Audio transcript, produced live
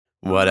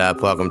What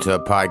up? Welcome to a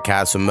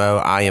podcast with Mo.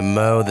 I am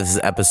Mo. This is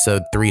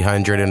episode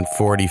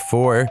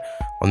 344.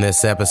 On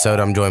this episode,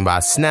 I'm joined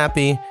by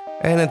Snappy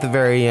and at the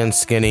very end,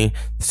 Skinny,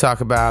 to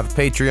talk about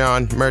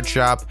Patreon, merch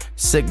shop,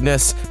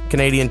 sickness,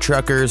 Canadian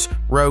truckers,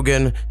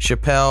 Rogan,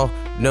 Chappelle,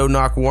 no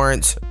knock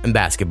warrants, and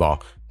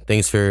basketball.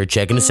 Thanks for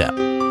checking us out.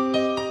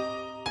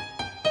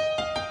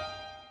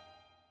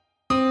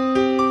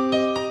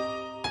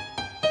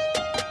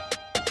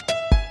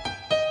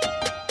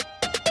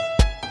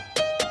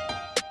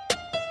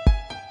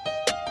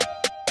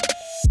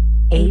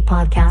 A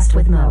podcast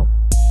with Mo.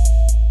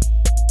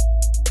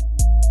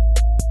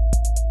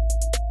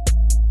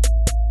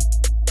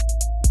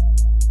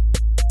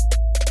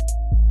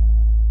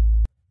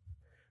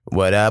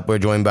 What up? We're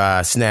joined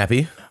by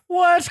Snappy.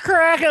 What's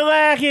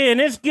crack-a-lackin'?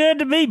 It's good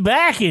to be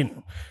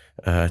backing.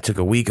 Took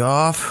a week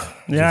off.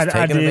 Yeah, Just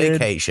I taking a did.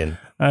 vacation.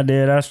 I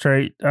did. I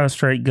straight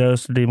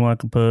ghosted him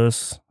like a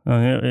puss.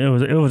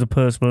 It was a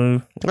puss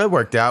move. It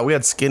worked out. We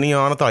had Skinny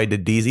on. I thought he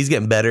did decent. He's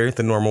getting better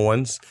than normal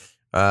ones.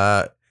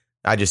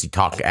 I just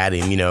talk at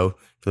him, for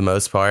the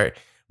most part.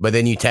 But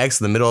then you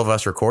text in the middle of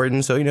us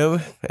recording, so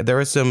there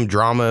was some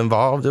drama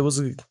involved.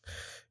 It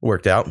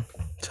worked out.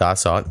 So I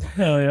saw it.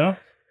 Hell yeah.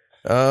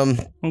 I'm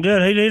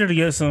good. He needed to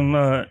get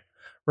some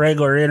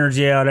regular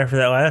energy out after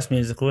that last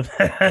musical. No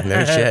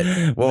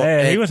shit. Well,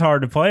 man, he was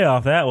hard to play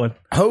off that one.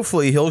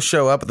 Hopefully he'll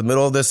show up at the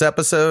middle of this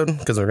episode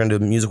because we're going to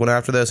do a music one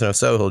after this. And if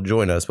so, he'll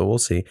join us, but we'll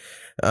see.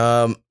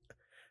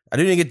 I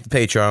do need to get to the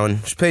Patreon.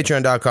 It's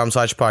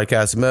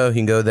patreon.com/podcastmo. You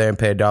can go there and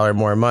pay $1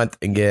 more a month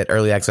and get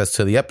early access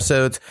to the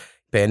episodes.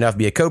 Pay enough to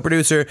be a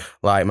co-producer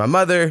like my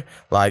mother,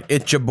 like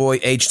It's Your Boy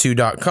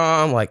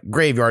H2.com, like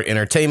Graveyard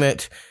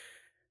Entertainment,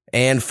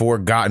 and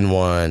Forgotten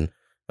One.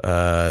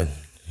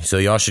 So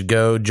y'all should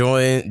go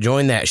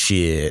join that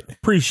shit.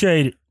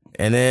 Appreciate it.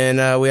 And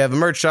then we have a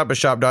merch shop at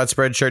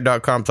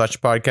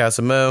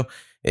shop.spreadshirt.com/podcastmo.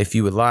 If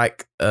you would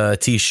like a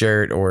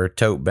t-shirt or a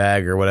tote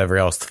bag or whatever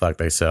else the fuck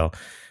they sell.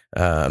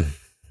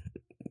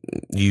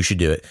 You should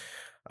do it.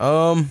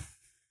 All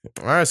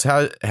right.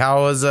 So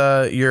how was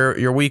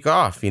your week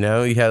off? You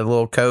had a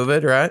little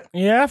COVID, right?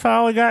 Yeah, I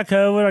finally got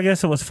COVID. I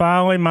guess it was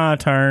finally my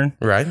turn.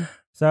 Right.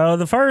 So I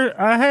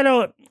had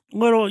a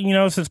little,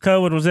 since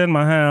COVID was in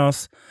my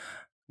house,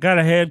 got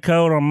a head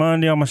cold on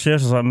Monday on my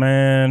shift. I was like,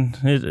 man,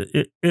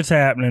 it's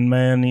happening,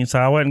 man. And so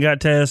I went and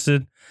got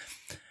tested,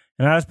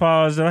 and I was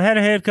positive. I had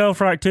a head cold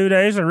for like 2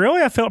 days, and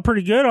really I felt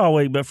pretty good all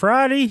week. But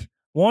Friday,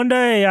 one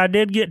day, I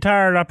did get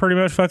tired. I pretty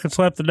much fucking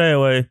slept the day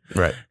away.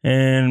 Right.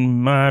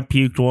 And I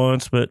puked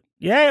once, but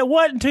yeah, it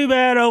wasn't too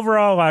bad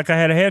overall. Like, I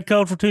had a head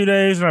cold for 2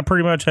 days, and I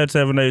pretty much had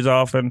 7 days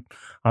off, and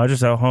I was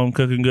just at home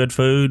cooking good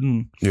food.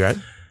 And You right?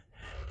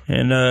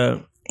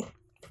 And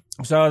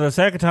so the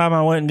second time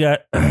I went and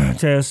got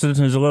tested,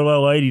 there's a little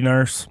old lady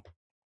nurse.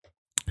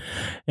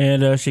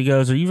 And she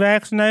goes, "Are you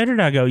vaccinated?"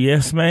 I go,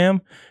 "Yes,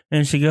 ma'am."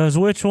 And she goes,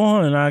 "Which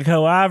one?" And I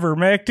go,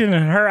 "Ivermectin."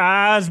 And her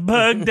eyes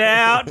bugged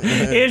out.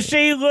 And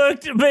she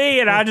looked at me,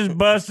 and I just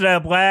busted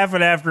up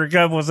laughing after a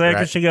couple of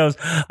seconds. Right. She goes,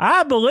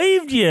 "I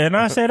believed you." And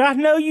I said, "I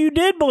know you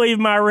did believe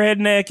my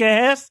redneck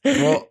ass."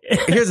 Well,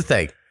 here's the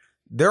thing.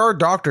 There are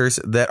doctors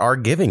that are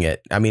giving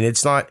it. I mean,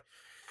 it's not...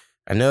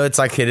 I know it's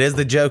like it is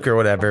the joke or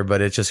whatever,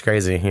 but it's just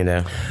crazy,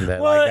 that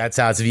that's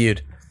how it's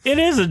viewed. It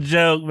is a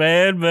joke,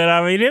 man, but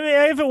I mean,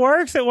 if it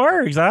works, it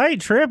works. I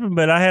ain't tripping,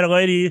 but I had a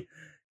lady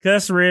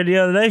customer in the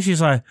other day.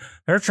 She's like,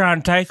 "They're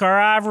trying to take our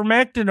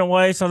ivermectin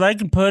away so they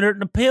can put it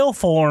in a pill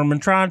form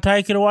and try and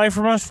take it away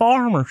from us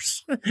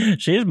farmers."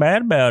 She's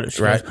mad about it.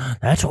 She Right. goes,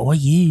 "That's what we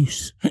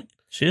use."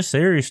 She's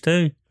serious,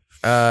 too.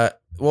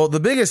 Well,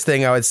 the biggest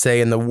thing I would say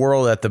in the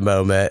world at the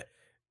moment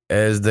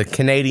is the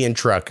Canadian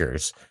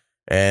truckers.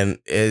 And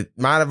it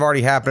might have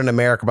already happened in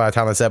America by the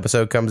time this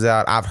episode comes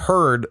out. I've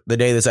heard the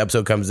day this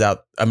episode comes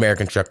out,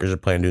 American truckers are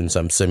planning on doing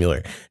something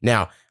similar.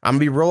 Now, I'm going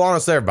to be real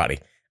honest with everybody.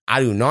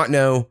 I do not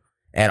know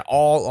at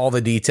all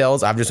the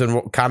details. I've just been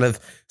kind of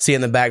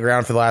seeing the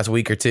background for the last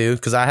week or two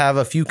because I have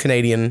a few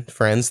Canadian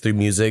friends through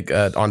music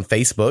on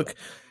Facebook.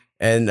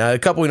 And a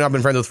couple I've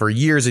been friends with for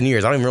years and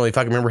years. I don't even really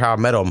fucking remember how I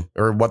met them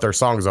or what their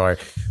songs are,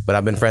 but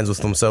I've been friends with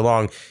them so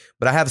long.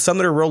 But I have some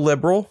that are real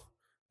liberal.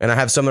 And I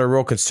have some that are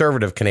real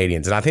conservative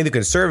Canadians. And I think the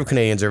conservative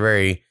Canadians are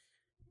very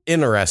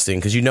interesting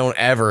because you don't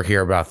ever hear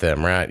about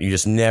them, right? You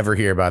just never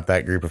hear about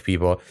that group of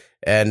people.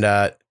 And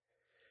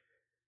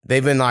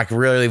they've been like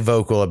really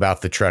vocal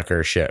about the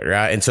trucker shit,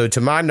 right? And so to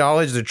my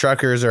knowledge, the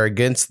truckers are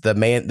against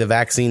the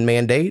vaccine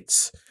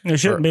mandates. It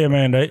shouldn't be a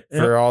mandate.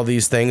 For all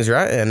these things,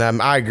 right? And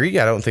I agree.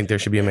 I don't think there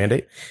should be a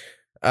mandate.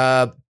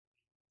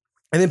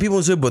 And then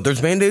people say, but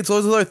there's mandates,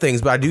 loads of other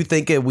things. But I do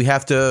think we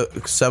have to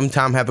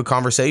sometime have a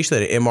conversation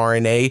that an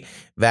mRNA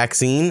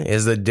vaccine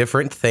is a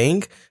different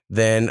thing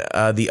than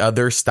the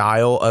other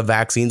style of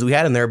vaccines we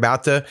had. And they're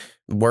about to,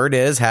 word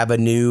is, have a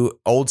new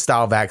old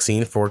style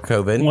vaccine for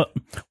COVID.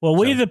 Well,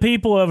 we, the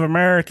people of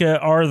America,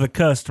 are the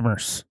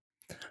customers.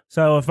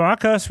 So if my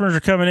customers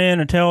are coming in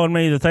and telling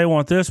me that they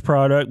want this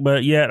product,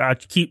 but yet I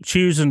keep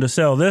choosing to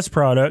sell this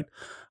product,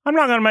 I'm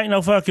not going to make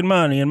no fucking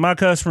money, and my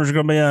customers are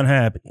going to be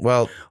unhappy.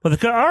 Well, us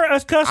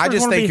customers. I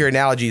just think your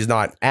analogy is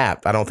not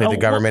apt. I don't think the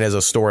government is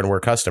a store and we're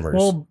customers.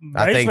 Well,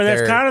 I think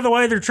that's kind of the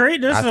way they're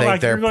treating us. I think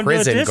like they're you're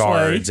prison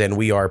guards, and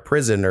we are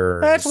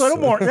prisoners. That's a little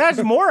more.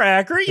 That's more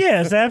accurate.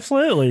 Yes,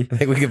 absolutely. I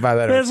think we can buy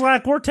that. It's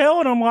like we're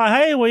telling them,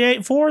 like, hey, we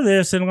ain't for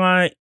this, and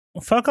like,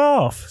 fuck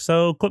off.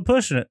 So quit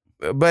pushing it.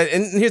 But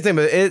and here's the thing,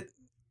 but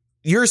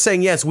you're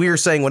saying yes, we are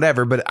saying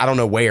whatever, but I don't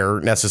know where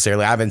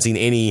necessarily. I haven't seen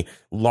any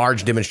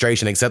large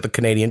demonstration except the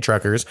Canadian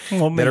truckers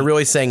that are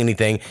really saying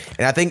anything.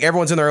 And I think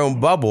everyone's in their own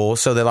bubble.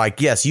 So they're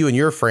like, yes, you and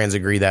your friends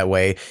agree that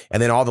way.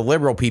 And then all the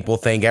liberal people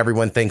think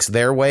everyone thinks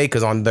their way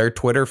because on their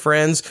Twitter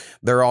friends,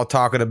 they're all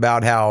talking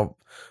about how,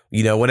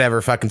 you know,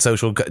 whatever fucking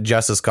social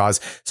justice cause.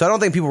 So I don't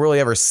think people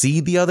really ever see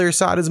the other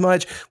side as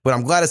much, but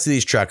I'm glad to see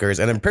these truckers.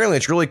 And apparently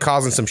it's really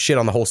causing some shit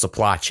on the whole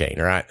supply chain,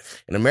 right?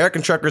 And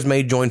American truckers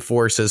may join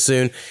forces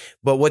soon.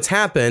 But what's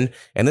happened,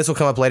 and this will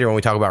come up later when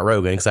we talk about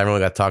Rogan, because I haven't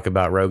really got to talk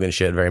about Rogan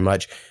shit very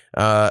much,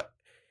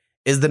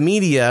 is the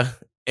media.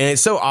 And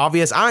it's so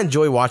obvious. I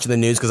enjoy watching the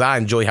news because I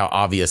enjoy how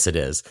obvious it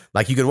is.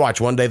 Like you could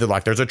watch one day, they're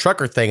like, there's a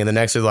trucker thing. And the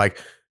next they're like,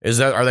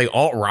 are they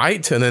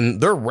alt-right? And then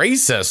they're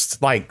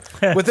racist, like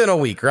within a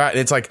week, right? And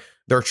it's like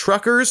they're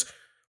truckers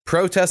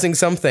protesting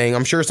something.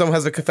 I'm sure someone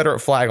has a Confederate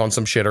flag on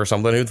some shit or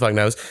something. Who the fuck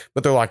knows?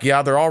 But they're like,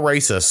 yeah, they're all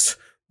racist.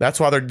 That's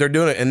why they're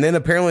doing it. And then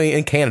apparently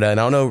in Canada, and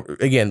I don't know,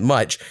 again,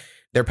 much,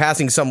 they're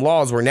passing some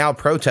laws where now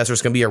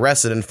protesters can be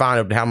arrested and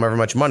fined up to however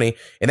much money.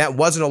 And that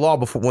wasn't a law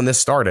before when this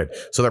started.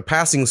 So they're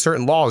passing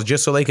certain laws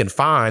just so they can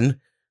fine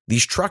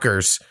these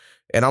truckers.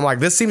 And I'm like,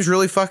 this seems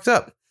really fucked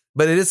up.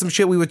 But it is some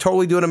shit we would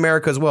totally do in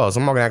America as well. So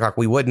I'm not going to act like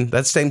we wouldn't.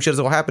 That's the same shit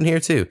that will happen here,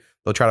 too.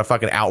 They'll try to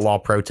fucking outlaw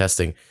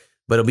protesting.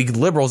 But it'll be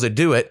liberals that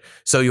do it.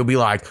 So you'll be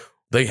like,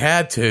 they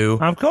had to.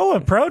 I'm cool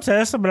with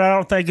protesting, but I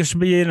don't think it should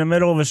be in the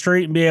middle of a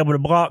street and be able to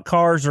block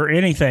cars or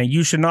anything.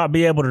 You should not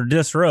be able to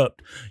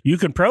disrupt. You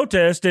can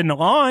protest in the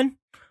lawn,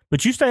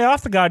 but you stay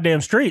off the goddamn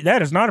street.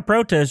 That is not a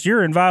protest.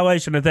 You're in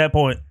violation at that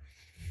point.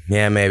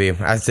 Yeah, maybe.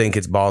 I think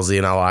it's ballsy,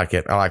 and I like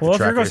it. I like the truckers. Well, if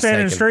you're going to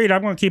stand in the street,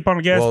 I'm going to keep on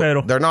the gas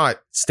pedal. They're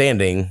not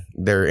standing.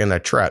 They're in a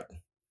truck.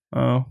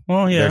 Oh,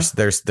 well, yeah.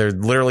 They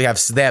literally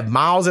they have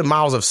miles and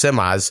miles of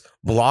semis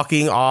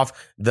blocking off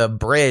the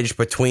bridge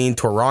between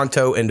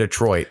Toronto and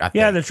Detroit. I think.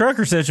 Yeah, the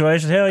trucker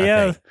situation. Hell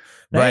yeah.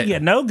 They ain't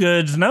get no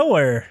goods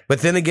nowhere. But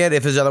then again,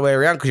 if it's the other way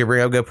around, because you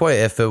bring up a good point,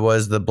 if it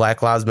was the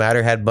Black Lives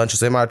Matter had a bunch of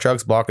semi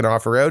trucks blocking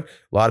off a road,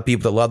 a lot of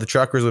people that love the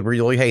truckers would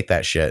really hate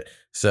that shit.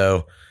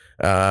 So,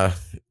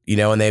 you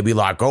know, and they'd be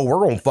like, oh, we're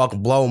going to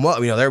fucking blow them up.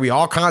 You know, there'd be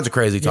all kinds of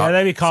crazy talk. Yeah,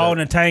 they'd be calling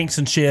the tanks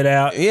and shit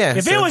out. Yeah.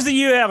 If it was the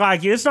U.S.,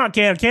 like, it's not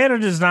Canada.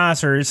 Canada's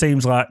nicer, it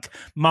seems like,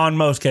 in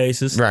most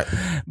cases. Right.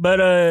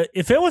 But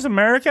if it was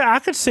America, I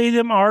could see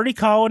them already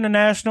calling the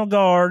National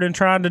Guard and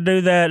trying to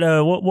do that,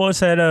 what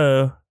was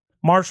that,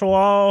 martial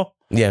law?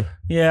 Yeah.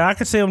 Yeah, I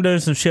could see them doing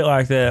some shit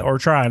like that, or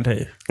trying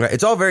to. Right.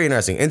 It's all very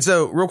interesting. And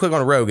so, real quick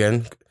on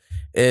Rogan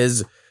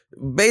is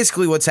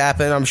basically what's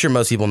happened. I'm sure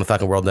most people in the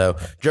fucking world know.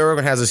 Joe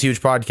Rogan has this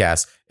huge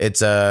podcast. It's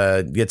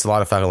gets a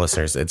lot of fucking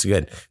listeners. It's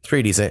good. It's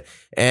pretty decent.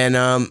 And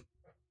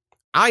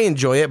I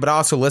enjoy it, but I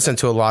also listen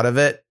to a lot of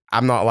it.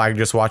 I'm not like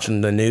just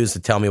watching the news to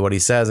tell me what he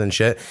says and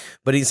shit.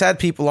 But he's had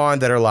people on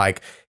that are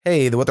like,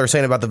 hey, what they're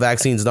saying about the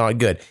vaccine is not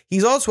good.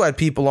 He's also had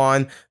people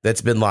on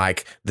that's been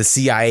like, the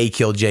CIA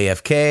killed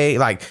JFK,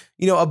 like,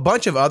 you know, a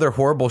bunch of other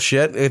horrible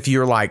shit if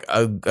you're like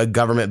a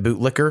government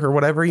bootlicker or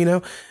whatever, you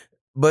know.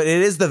 But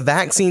it is the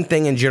vaccine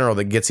thing in general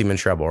that gets him in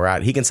trouble,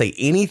 right? He can say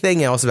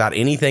anything else about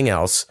anything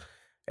else,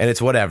 and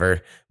it's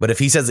whatever. But if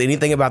he says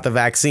anything about the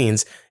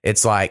vaccines,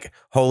 it's like,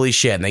 holy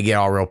shit, and they get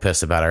all real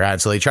pissed about it, right?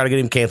 So they try to get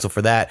him canceled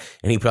for that,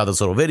 and he put out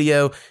this little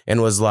video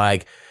and was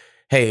like,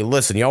 hey,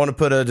 listen, y'all want to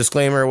put a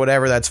disclaimer or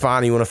whatever, that's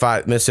fine. You want to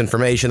fight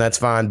misinformation, that's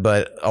fine.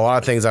 But a lot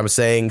of things I'm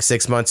saying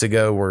 6 months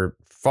ago were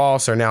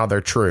false, or now they're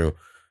true.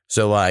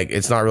 So, like,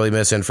 it's not really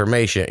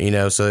misinformation, you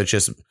know? So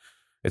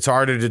it's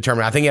hard to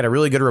determine. I think he had a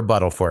really good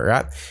rebuttal for it,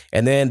 right?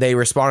 And then they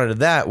responded to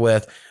that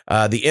with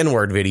the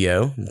N-word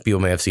video.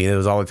 People may have seen it. It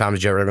was all the times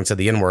Joe Rogan said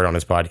the N-word on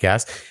his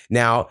podcast.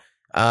 Now,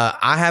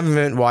 I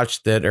haven't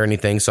watched it or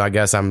anything, so I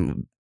guess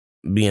I'm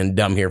being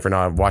dumb here for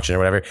not watching it or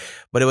whatever.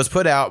 But it was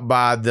put out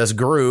by this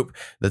group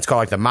that's called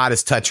like the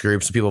Midas Touch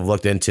group. So people have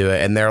looked into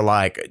it, and they're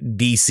like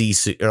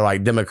DC or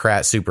like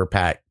Democrat super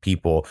PAC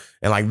people.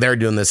 And like they're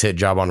doing this hit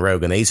job on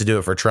Rogan. They used to do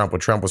it for Trump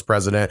when Trump was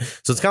president.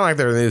 So it's kind of like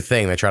their new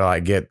thing. They try to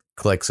like get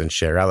clicks and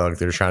shit. Rather like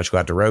they're trying to go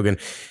out to Rogan.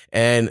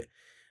 And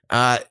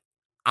I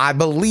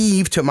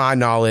believe, to my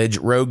knowledge,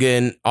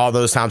 Rogan, all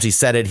those times he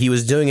said it, he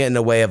was doing it in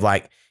a way of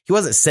like, he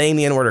wasn't saying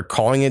the N-word or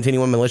calling it to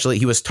anyone maliciously.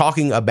 He was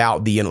talking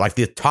about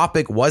the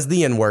topic was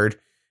the N-word.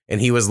 And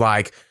he was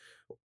like,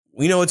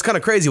 you know, it's kind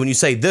of crazy when you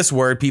say this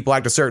word, people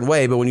act a certain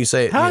way. But when you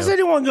say it, how's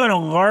anyone going to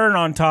learn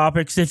on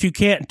topics if you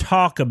can't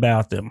talk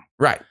about them?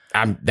 Right.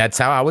 That's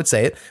how I would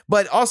say it.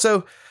 But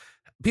also,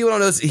 people don't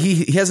know this.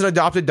 He has an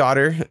adopted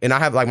daughter. And I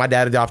have, like, my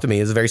dad adopted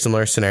me. It's a very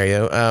similar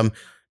scenario.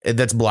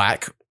 That's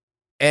black.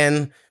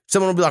 And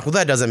someone will be like, well,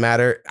 that doesn't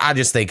matter. I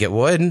just think it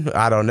would.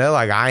 I don't know.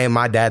 Like, I am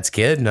my dad's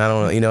kid, and I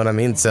don't, you know what I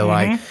mean? So,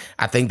 like,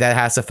 I think that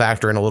has to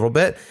factor in a little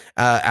bit.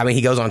 I mean,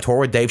 he goes on tour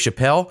with Dave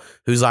Chappelle,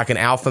 who's like an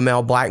alpha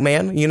male black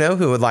man, you know,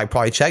 who would like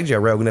probably check Joe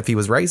Rogan if he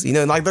was racist. You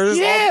know, like there's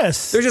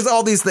just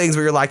all these things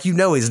where you're like, you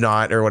know, he's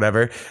not or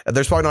whatever.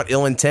 There's probably not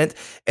ill intent.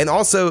 And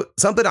also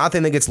something I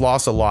think that gets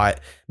lost a lot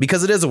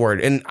because it is a word.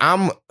 And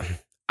I've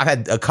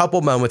had a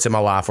couple moments in my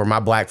life where my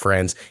black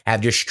friends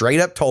have just straight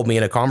up told me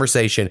in a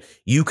conversation,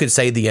 you could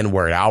say the N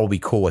word. I will be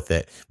cool with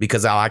it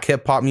because I like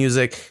hip hop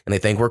music and they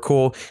think we're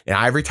cool. And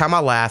every time I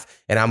laugh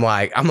and I'm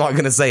like, I'm not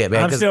going to say it,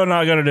 man. I'm still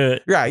not going to do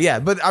it. Right. Yeah.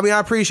 But I mean, I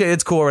appreciate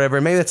it's cool or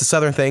whatever. Maybe that's a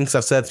Southern thing. Cause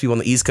I've said to people on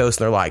the East Coast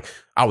and they're like,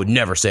 I would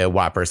never say a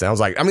white person. I was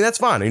like, I mean, that's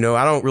fine. You know,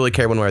 I don't really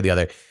care one way or the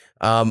other.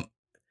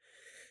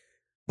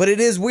 But it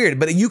is weird.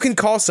 But you can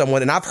call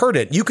someone, and I've heard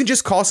it, you can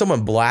just call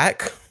someone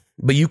black,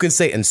 but you can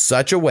say it in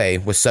such a way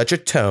with such a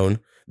tone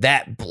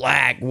that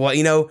black, well,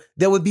 you know,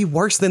 that would be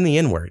worse than the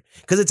N-word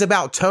because it's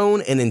about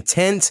tone and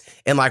intent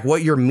and like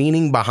what you're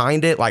meaning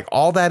behind it. Like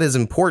all that is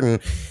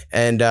important.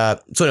 And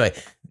so anyway,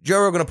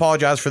 Joe Rogan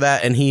apologized for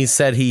that. And he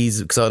said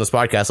so on this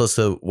podcast,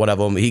 listen to one of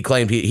them. He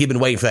claimed he'd been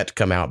waiting for that to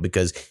come out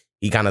because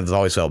he kind of has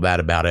always felt bad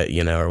about it,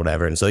 you know, or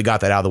whatever. And so he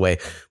got that out of the way.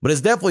 But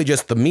it's definitely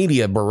just the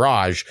media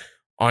barrage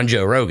on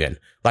Joe Rogan.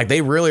 Like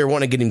they really are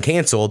wanting to get him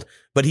canceled,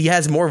 but he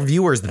has more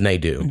viewers than they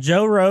do.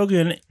 Joe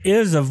Rogan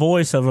is a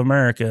voice of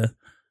America.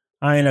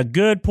 I mean, a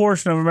good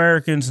portion of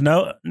Americans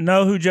know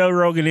who Joe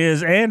Rogan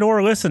is and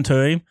or listen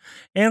to him.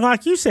 And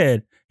like you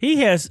said, he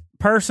has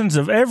persons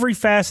of every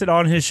facet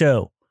on his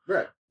show.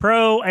 Right.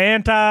 Pro,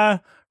 anti,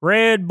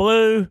 red,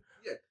 blue,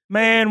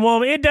 man,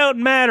 woman. It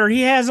doesn't matter.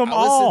 He has them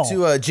all. I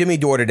listened to Jimmy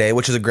Dore today,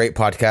 which is a great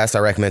podcast. I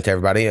recommend to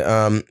everybody,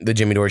 the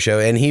Jimmy Dore Show.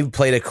 And he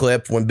played a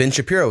clip when Ben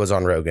Shapiro was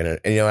on Rogan.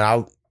 And you know,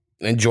 I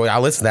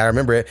listened to that. I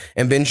remember it.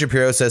 And Ben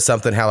Shapiro says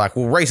something how like,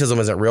 well, racism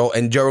isn't real.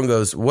 And Joe Rogan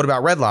goes, what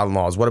about redlining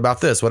laws? What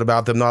about this? What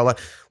about them not?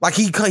 Like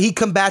he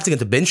combats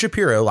against Ben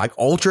Shapiro, like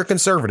ultra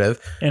conservative.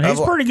 And he's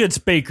a pretty good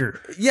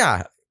speaker.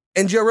 Yeah.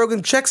 And Joe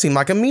Rogan checks him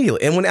like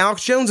immediately. And when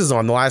Alex Jones is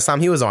on, the last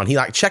time he was on, he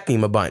like checked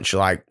him a bunch.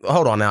 Like,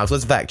 hold on, Alex,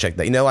 let's fact check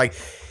that. You know, like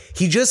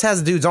he just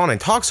has dudes on and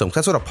talks to them.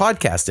 That's what a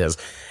podcast is.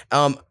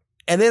 And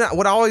then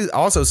what I always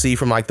also see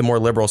from like the more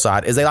liberal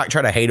side is they like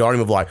try to hate on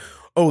him of like,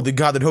 oh, the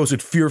guy that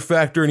hosted Fear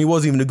Factor and he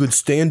wasn't even a good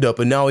stand-up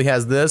and now he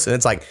has this. And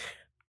it's like,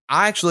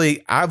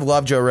 I've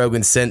loved Joe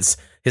Rogan since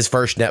his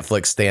first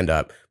Netflix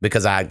stand-up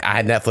because I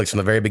had Netflix from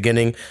the very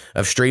beginning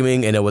of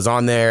streaming and it was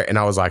on there and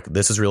I was like,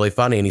 this is really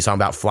funny. And he's talking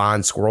about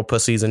flying squirrel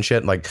pussies and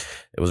shit. Like,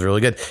 it was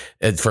really good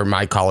for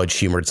my college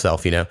humored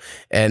self, you know.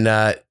 And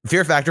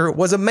Fear Factor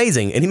was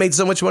amazing and he made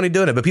so much money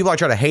doing it. But people are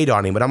trying to hate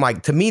on him. But I'm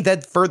like, to me,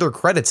 that further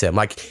credits him.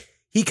 Like,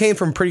 he came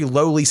from pretty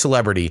lowly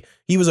celebrity.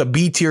 He was a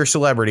B-tier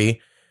celebrity.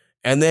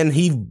 And then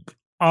he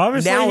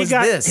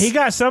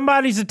got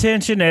somebody's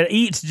attention at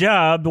each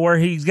job where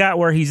he's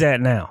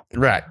at now.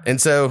 Right. And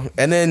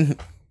then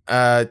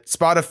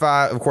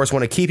Spotify, of course,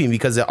 want to keep him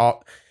because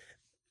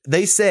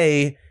they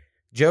say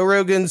Joe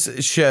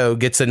Rogan's show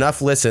gets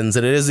enough listens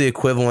and it is the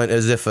equivalent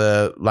as if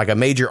a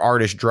major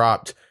artist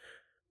dropped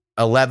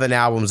 11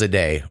 albums a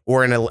day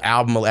or an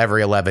album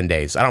every 11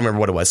 days. I don't remember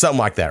what it was. Something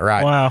like that,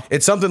 right? Wow.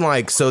 It's something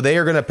like, so they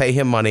are going to pay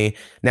him money.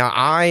 Now,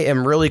 I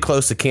am really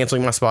close to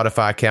canceling my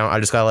Spotify account. I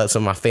just got to let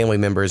some of my family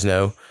members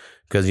know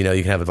because, you know,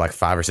 you can have like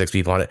 5 or 6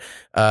 people on it.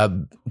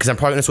 Because I'm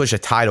probably going to switch to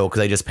Tidal because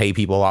they just pay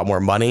people a lot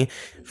more money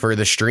for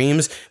the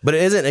streams. But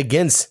it isn't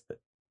against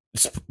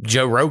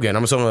Joe Rogan.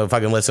 I'm assuming if I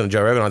can listen to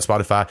Joe Rogan on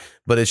Spotify.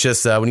 But it's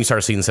just when you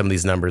start seeing some of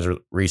these numbers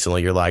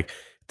recently, you're like,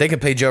 they can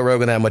pay Joe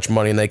Rogan that much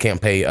money and they can't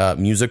pay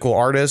musical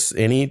artists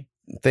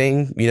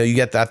anything. You know, you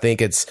get, I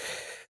think it's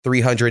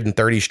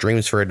 330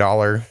 streams for $1.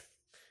 That's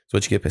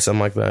what you get, something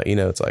like that. You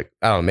know, it's like,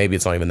 I don't know, maybe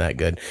it's not even that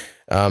good.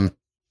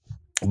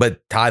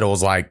 But Tidal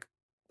is like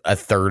a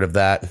third of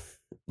that.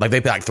 Like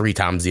they pay like 3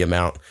 times the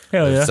amount.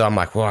 Hell yeah. So I'm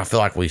like, well, I feel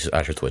like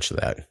I should switch to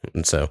that.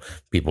 And so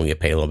people can get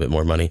paid a little bit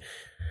more money.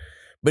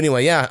 But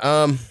anyway,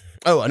 yeah.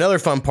 Oh, another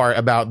fun part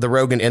about the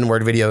Rogan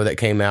N-word video that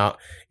came out,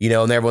 you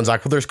know, and everyone's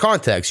like, well, there's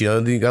context, you know,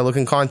 you gotta look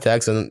in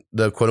context. And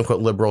the quote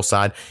unquote liberal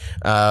side,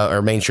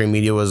 or mainstream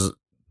media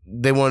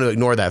they wanted to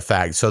ignore that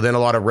fact. So then a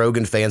lot of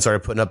Rogan fans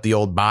started putting up the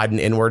old Biden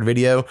N-word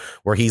video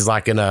where he's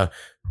like in a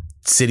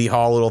city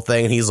hall little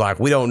thing. And he's like,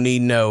 we don't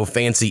need no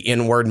fancy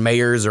N-word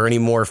mayors or any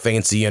more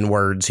fancy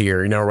N-words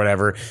here, you know, or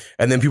whatever.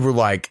 And then people were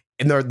like,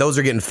 and those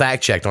are getting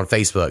fact checked on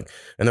Facebook.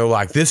 And they're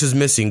like, this is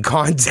missing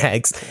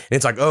context. And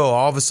it's like, oh,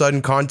 all of a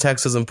sudden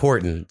context is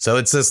important. So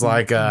it's just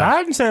like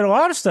Biden said a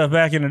lot of stuff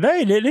back in the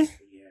day, didn't he?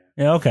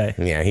 Yeah, okay.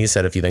 Yeah, he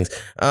said a few things.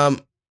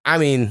 I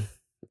mean,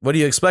 what do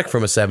you expect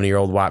from a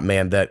 70-year-old white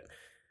man that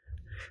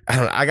I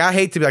don't know, I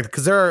hate to be like,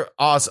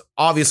 because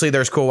obviously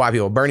there's cool white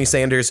people. Bernie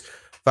Sanders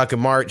fucking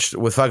marched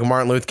with fucking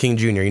Martin Luther King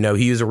Jr. You know,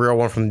 he was a real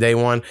one from day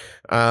one.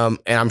 And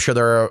I'm sure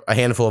there are a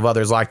handful of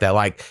others like that.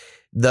 Like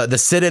the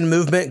sit-in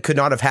movement could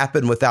not have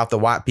happened without the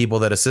white people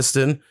that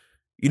assisted.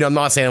 You know, I'm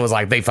not saying it was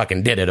like they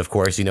fucking did it, of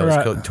course, you know,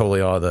 right. It's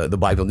totally all the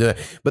black people doing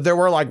it. But there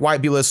were like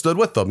white people that stood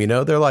with them, you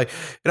know, they're like,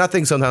 and I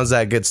think sometimes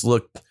that gets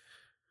looked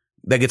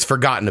that gets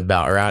forgotten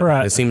about, right?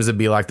 Right. It seems to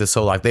be like this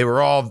whole like they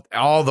were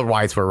all the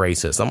whites were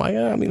racist. I'm like,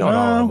 I mean, not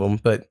all of them,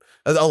 but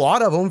a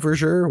lot of them for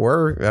sure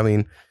were. I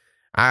mean,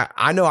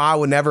 I know I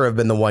would never have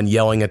been the one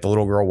yelling at the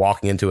little girl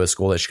walking into a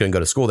school that she couldn't go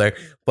to school there,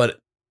 but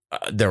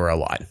there were a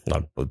lot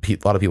of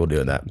people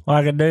doing that.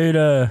 Like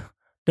a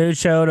dude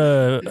showed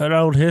an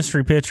old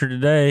history picture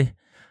today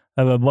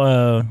of a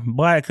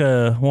black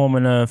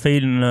woman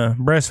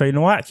breastfeeding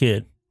a white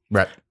kid.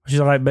 Right. She's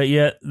like, but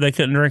yet they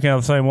couldn't drink out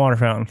of the same water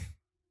fountain.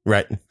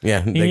 Right.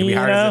 Yeah. They could be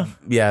hired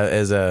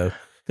as a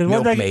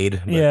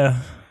milkmaid.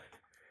 Yeah.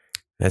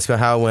 That's about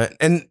how it went.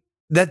 And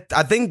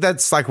I think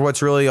that's like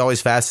what's really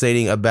always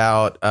fascinating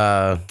about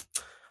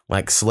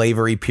like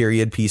slavery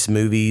period piece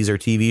movies or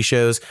TV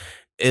shows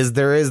is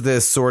there is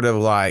this sort of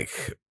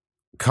like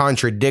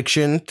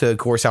contradiction to, of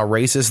course, how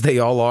racist they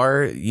all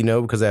are, you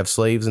know, because they have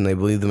slaves and they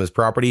believe them as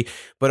property,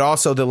 but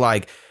also that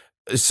like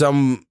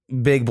some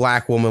big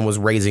black woman was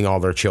raising all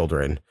their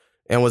children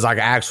and was like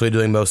actually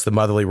doing most of the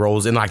motherly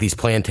roles in like these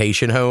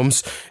plantation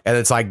homes. And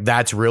it's like,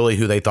 that's really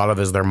who they thought of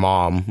as their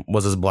mom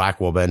was this black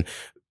woman,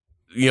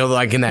 you know,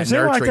 like in that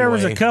nurturing like there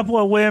was way. a couple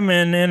of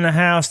women in the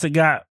house that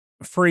got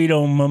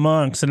freedom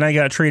amongst and they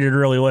got treated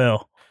really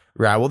well.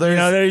 Right. Well,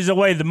 there's the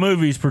way the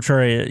movies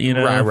portray it, you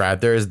know. Right.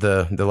 There's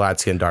the light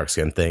skin, dark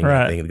skin thing.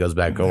 Right. I think it goes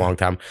back a long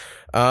time.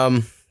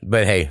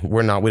 But hey,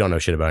 we don't know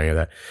shit about any of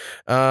that.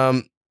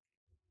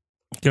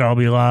 Could all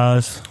be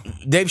lies.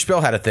 Dave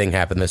Chappelle had a thing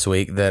happen this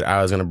week that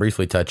I was going to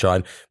briefly touch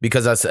on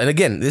because and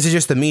again, this is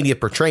just the media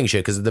portraying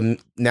shit because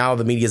now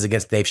the media is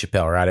against Dave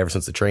Chappelle, right? Ever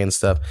since the trans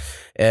stuff.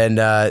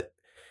 And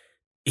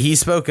he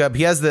spoke up.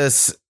 He has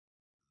this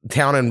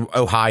town in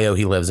Ohio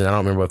he lives in. I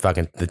don't remember what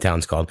fucking the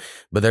town's called,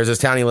 but there's this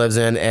town he lives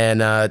in,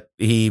 and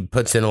he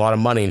puts in a lot of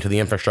money into the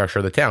infrastructure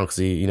of the town because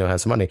he,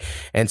 has some money.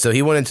 And so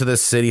he went into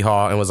this city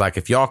hall and was like,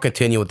 if y'all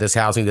continue with this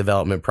housing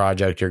development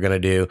project you're going to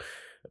do,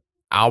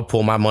 I'll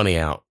pull my money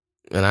out.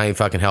 And I ain't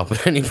fucking helping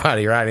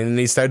anybody, right? And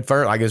he stood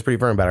firm, like he was pretty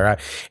firm about it, right?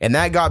 And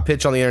that got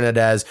pitched on the internet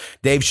as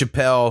Dave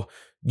Chappelle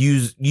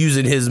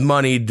using his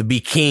money to be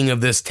king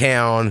of this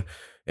town,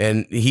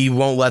 and he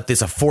won't let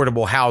this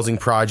affordable housing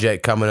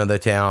project come into the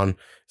town.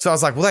 So I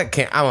was like, well, that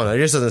can't, I don't know. It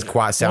just doesn't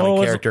quite sound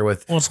in character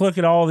with. Let's look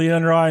at all the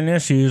underlying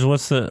issues.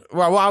 What's the.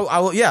 Well,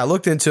 I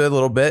looked into it a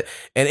little bit.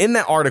 And in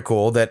that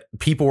article that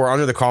people were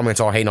under the comments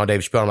all hating on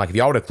Dave Chappelle, I'm like, if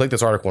y'all would have clicked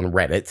this article and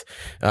read it,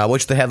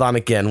 which the headline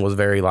again was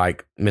very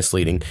like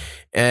misleading.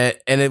 And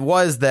it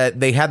was that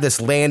they had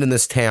this land in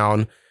this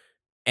town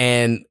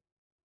and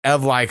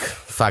of like,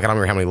 fuck, I don't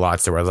remember how many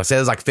lots there was. I said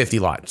it was like 50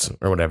 lots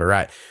or whatever,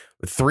 right?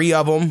 3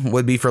 of them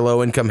would be for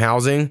low income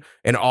housing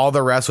and all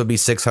the rest would be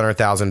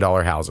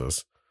 $600,000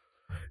 houses.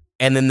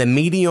 And then the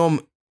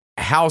medium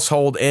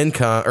household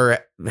income or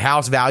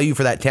house value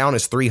for that town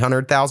is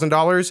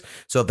 $300,000.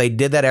 So if they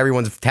did that,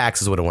 everyone's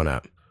taxes would have went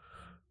up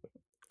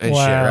and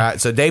shit,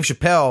 right? So Dave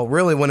Chappelle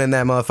really went in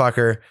that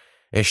motherfucker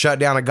and shut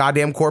down a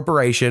goddamn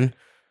corporation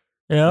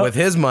with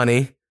his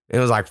money. And it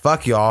was like,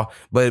 fuck y'all.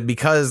 But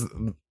because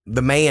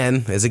the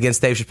man is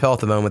against Dave Chappelle at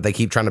the moment, they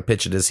keep trying to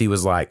pitch it as he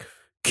was like,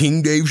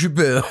 King Dave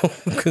Chappelle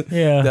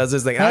does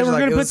this thing. Hey, we're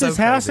going to put this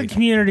housing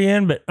community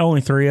in, but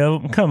only 3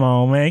 of them. Come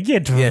on, man.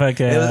 Get the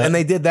fuck out. And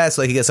they did that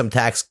so he gets some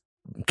tax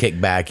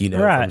kickback,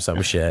 from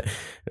some shit.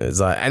 It's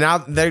like, and now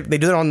they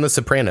do it on The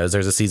Sopranos.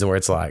 There's a season where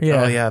it's like,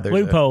 there's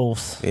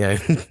loopholes. You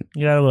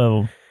gotta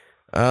love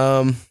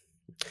them.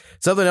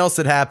 Something else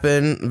that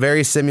happened,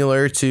 very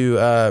similar to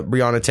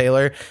Breonna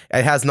Taylor.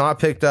 It has not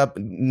picked up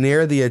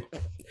near the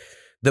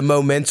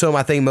momentum.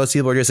 I think most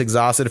people are just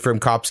exhausted from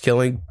cops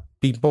killing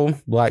people,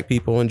 black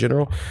people in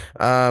general.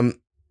 I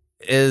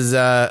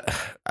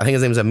think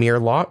his name is Amir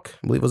Locke,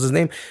 I believe was his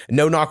name.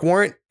 No knock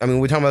warrant. I mean,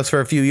 we've been talking about this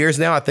for a few years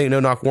now. I think no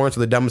knock warrants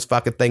are the dumbest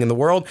fucking thing in the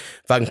world.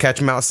 If I can catch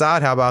them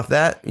outside, how about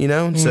that?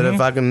 Instead of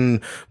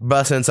fucking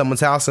busting in someone's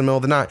house in the middle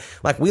of the night.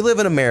 Like, we live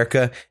in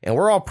America and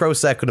we're all pro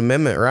Second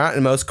Amendment, right?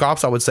 And most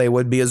cops, I would say,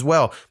 would be as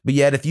well. But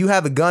yet, if you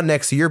have a gun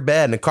next to your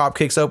bed and a cop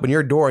kicks open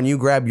your door and you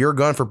grab your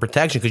gun for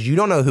protection because you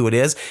don't know who it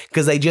is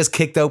because they just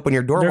kicked open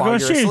your door while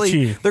you're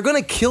asleep, they're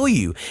going to kill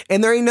you.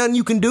 And there ain't nothing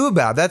you can do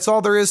about it. That's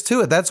all there is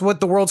to it. That's what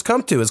the world's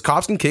come to, is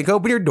cops can kick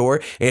open your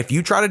door, and if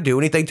you try to do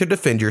anything to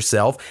defend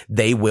yourself,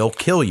 they will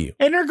kill you.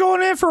 And they're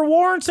going in for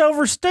warrants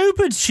over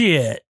stupid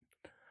shit.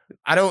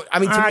 I think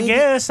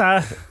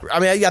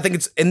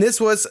it's, and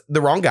this was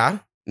the wrong guy.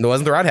 It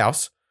wasn't the right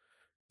house.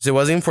 So it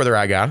wasn't even for the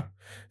right guy.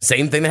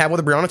 Same thing that happened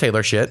with the Breonna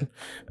Taylor shit.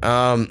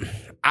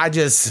 I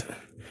don't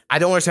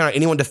understand how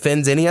anyone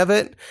defends any of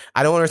it.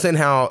 I don't understand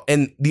how,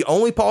 and the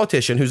only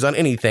politician who's done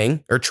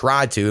anything or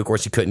tried to, of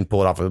course he couldn't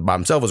pull it off by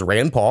himself, was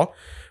Rand Paul.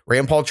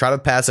 Rand Paul tried to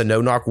pass a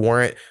no-knock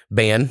warrant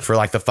ban for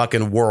like the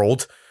fucking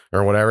world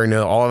or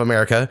whatever, all of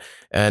America.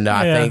 And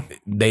I think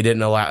they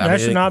didn't allow. That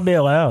should not be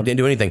allowed. Didn't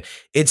do anything.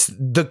 It's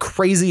the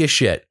craziest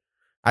shit.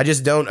 I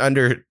just don't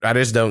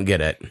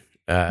get it.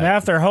 Now,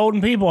 if they're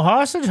holding people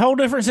hostage, whole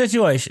different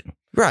situation.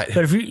 Right.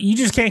 But if you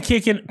just can't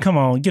kick it, come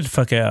on, get the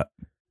fuck out.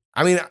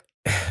 I mean,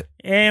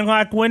 and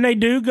like when they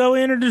do go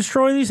in and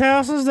destroy these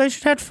houses, they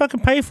should have to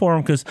fucking pay for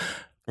them because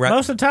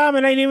most of the time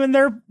it ain't even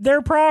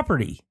their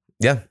property.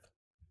 Yeah.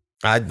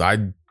 I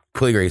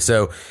completely agree.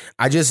 So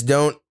I just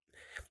don't.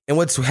 And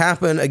what's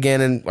happened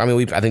again, and I mean,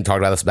 we I think talked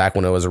about this back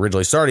when it was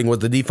originally starting, was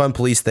the defund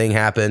police thing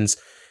happens.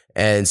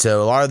 And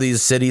so a lot of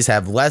these cities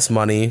have less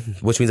money,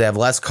 which means they have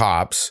less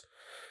cops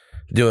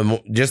doing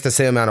just the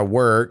same amount of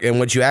work. And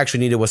what you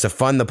actually needed was to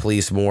fund the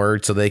police more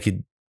so they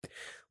could,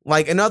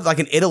 like in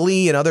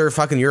Italy and other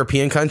fucking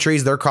European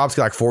countries, their cops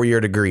get like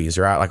 4-year degrees,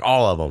 right? Like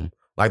all of them.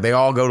 Like they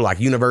all go to like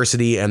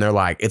university and they're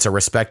like, it's a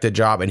respected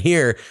job. And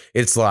here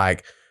it's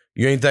like,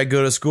 you ain't that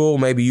good at school.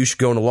 Maybe you should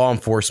go into law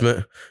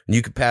enforcement and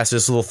you could pass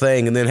this little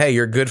thing. And then, hey,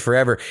 you're good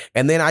forever.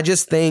 And then I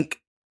think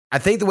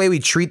the way we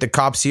treat the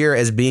cops here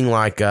as being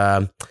like,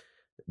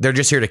 they're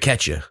just here to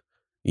catch you.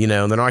 You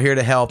know, they're not here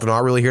to help. They're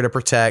not really here to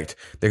protect.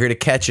 They're here to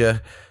catch you.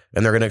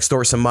 And they're going to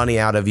extort some money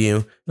out of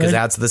you because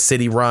that's the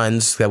city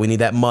runs, that we need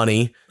that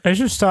money. They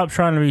should stop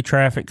trying to be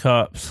traffic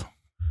cops.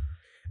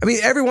 I mean,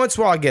 every once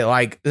in a while I get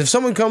like, if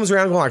someone comes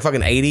around going like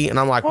fucking 80 and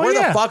I'm like, where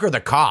the fuck are the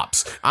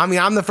cops? I mean,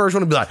 I'm the first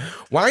one to be like,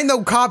 why ain't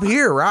no cop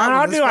here, right?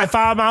 I'll do like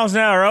 5 miles an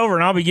hour over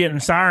and I'll be getting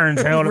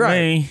sirens held at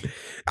me.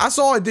 I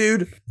saw a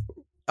dude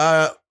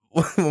when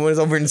it was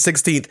over in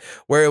 16th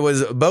where it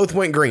was both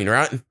went green,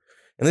 right?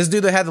 And this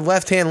dude that had the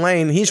left-hand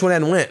lane, he just went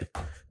ahead and went.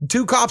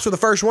 2 cops were the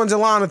first ones in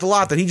line at the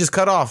lot that he just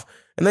cut off.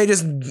 And they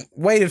just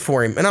waited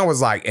for him. And I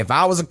was like, if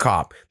I was a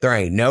cop, there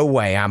ain't no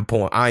way I ain't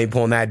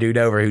pulling that dude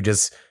over who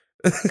just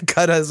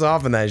cut us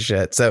off in that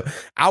shit. So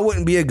I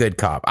wouldn't be a good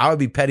cop. I would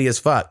be petty as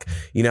fuck.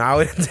 You know, I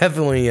would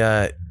definitely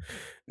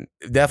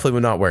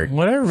would not work.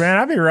 Whatever, man.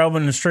 I'd be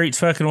roaming the streets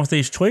fucking with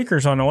these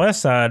tweakers on the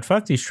west side.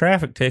 Fuck these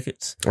traffic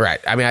tickets. Right.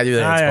 I mean, I do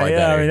that. It's probably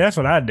better. I mean, that's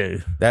what I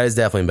do. That is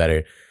definitely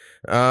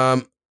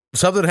better.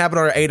 Something that happened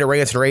on our Ada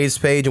Rants and Raves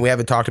page, and we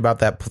haven't talked about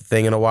that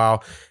thing in a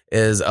while,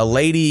 is a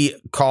lady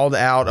called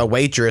out a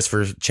waitress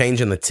for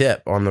changing the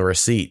tip on the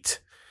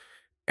receipt.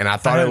 And I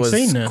thought it was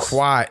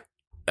quite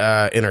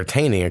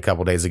entertaining a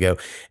couple days ago.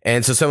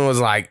 And so someone was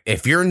like,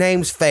 if your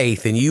name's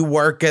Faith and you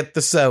work at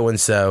the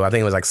so-and-so, I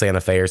think it was like Santa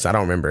Fe or so, I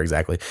don't remember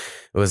exactly.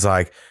 It was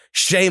like,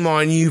 shame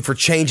on you for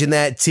changing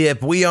that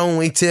tip. We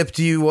only tipped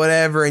you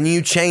whatever, and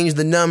you changed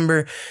the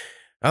number.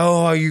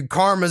 Oh, your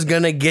karma's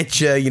gonna get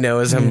you, you know,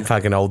 as some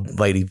fucking old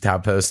lady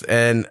type post.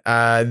 And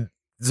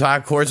so I,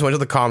 of course, went to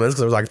the comments because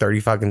there was like 30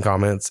 fucking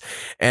comments.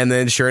 And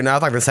then sure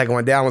enough, like the second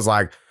one down was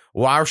like,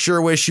 well, I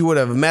sure wish you would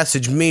have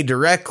messaged me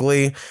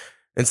directly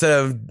instead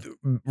of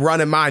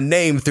running my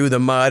name through the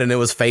mud, and it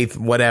was Faith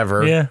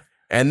whatever. Yeah.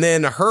 And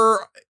then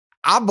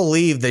I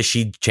believe that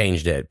she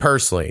changed it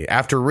personally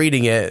after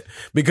reading it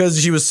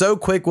because she was so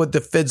quick with the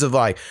fits of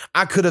like,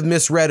 I could have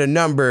misread a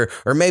number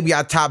or maybe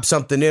I typed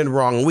something in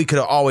wrong and we could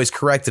have always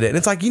corrected it. And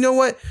it's like, you know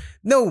what?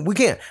 No, we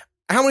can't.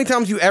 How many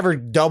times you ever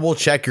double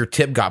check your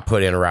tip got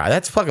put in right?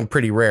 That's fucking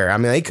pretty rare. I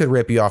mean, they could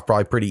rip you off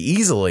probably pretty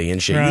easily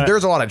and shit. Right.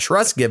 There's a lot of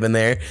trust given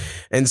there.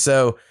 And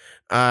so,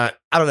 I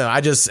don't know.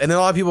 And then a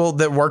lot of people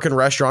that work in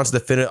restaurants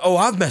defend it. Oh,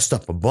 I've messed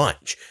up a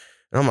bunch.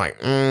 And I'm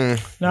like, no,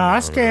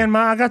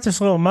 I got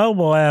this little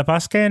mobile app. I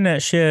scan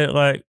that shit.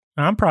 Like,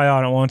 I'm probably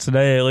on it once a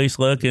day, at least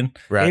looking.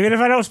 Right. Even if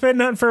I don't spend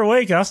nothing for a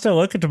week, I'll still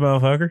look at the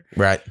motherfucker.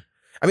 Right.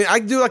 I mean, I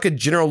do like a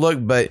general look,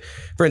 but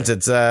for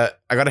instance, I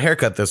got a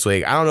haircut this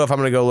week. I don't know if I'm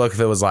going to go look if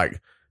it was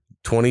like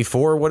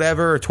 24,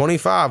 whatever, or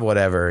 25,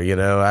 whatever. You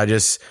know, I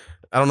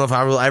don't know if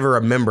I will ever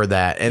remember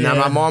that. And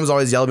my mom's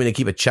always yelled at me to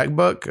keep a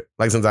checkbook,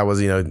 like since I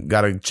was,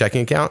 got a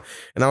checking account.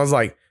 And I was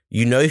like,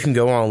 you can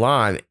go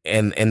online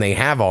and they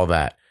have all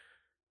that.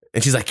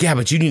 And she's like, yeah,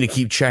 but you need to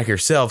keep track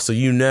yourself so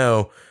you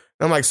know.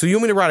 And I'm like, so you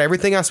want me to write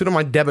everything I spent on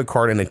my debit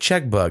card in a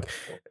checkbook?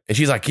 And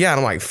she's like, yeah.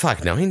 And I'm like,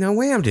 fuck, no, ain't no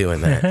way I'm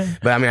doing that.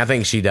 But I mean, I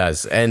think she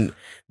does. And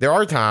there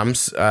are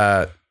times,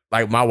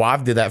 like my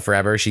wife did that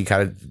forever. She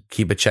kind of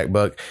keep a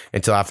checkbook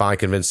until I finally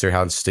convinced her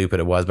how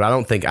stupid it was. But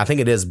I think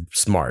it is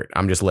smart.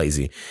 I'm just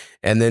lazy.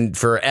 And then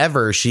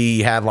forever,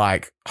 she had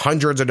like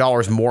hundreds of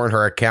dollars more in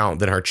her account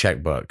than her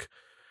checkbook.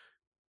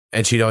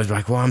 And she'd always be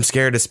like, well, I'm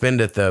scared to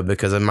spend it, though,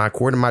 because in my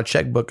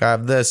checkbook, I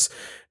have this.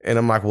 And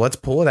I'm like, well, let's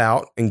pull it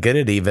out and get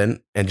it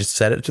even and just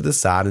set it to the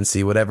side and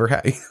see whatever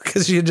happens.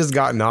 Because she had just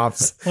gotten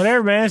off.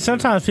 Whatever, man.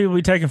 Sometimes people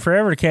be taking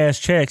forever to cash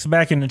checks.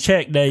 Back in the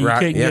check day, you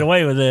couldn't get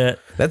away with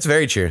it. That's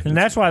very true. And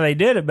that's why they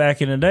did it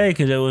back in the day,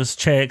 because it was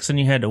checks and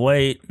you had to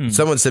wait.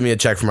 Someone sent me a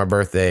check for my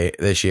birthday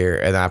this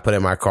year, and I put it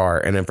in my car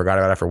and then forgot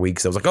about it for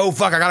weeks. I was like, oh,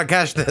 fuck, I got to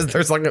cash this.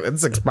 There's like,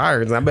 it's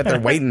expired. And I bet they're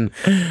waiting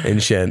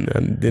and shit. I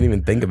didn't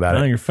even think about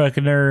it. You're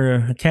fucking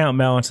their account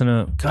balancing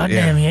up. God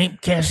damn, you ain't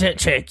cashed that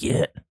check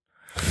yet.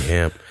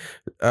 Yeah.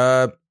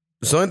 So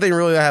the only thing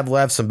really I have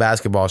left, some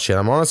basketball shit.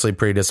 I'm honestly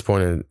pretty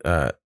disappointed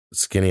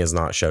Skinny has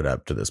not showed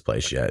up to this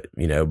place yet,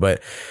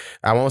 but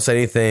I won't say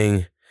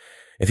anything.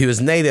 If he was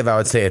native, I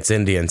would say it's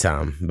Indian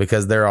time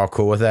because they're all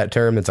cool with that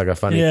term. It's like a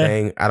funny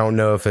thing. I don't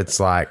know if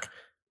it's like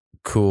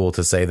cool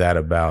to say that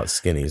about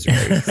Skinny's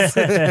race.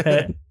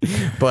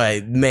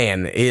 But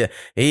man,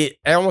 he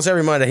almost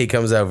every Monday he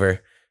comes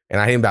over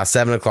and I hit him about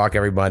 7:00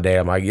 every Monday.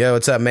 I'm like, yo,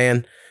 what's up,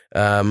 man?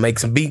 Make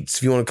some beats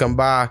if you want to come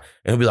by.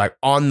 And he'll be like,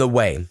 on the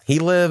way. He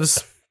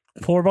lives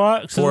 4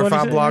 blocks, 4 or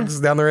 5 blocks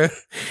down the road.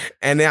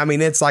 And I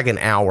mean, it's like an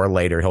hour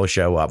later he'll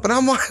show up. And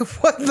I'm like,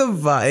 what the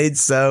fuck?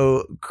 It's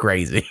so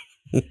crazy.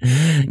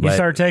 You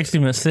start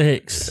texting him at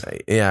 6.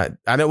 Yeah,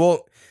 I know.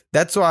 Well,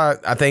 that's why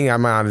I think I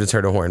might have just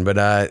heard a horn, but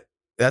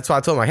that's why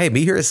I told him, like, hey,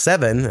 be here at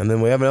 7, and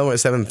then we have another one at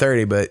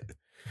 7:30. But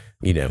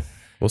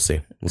we'll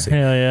see.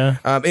 Hell yeah.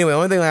 Anyway, the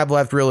only thing I have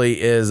left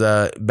really is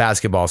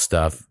basketball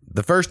stuff.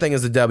 The first thing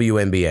is the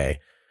WNBA.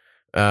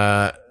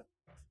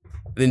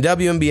 In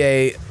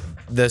WNBA,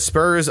 the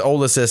Spurs'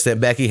 old assistant,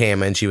 Becky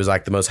Hammon, she was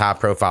like the most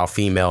high-profile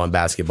female in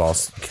basketball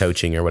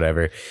coaching or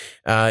whatever.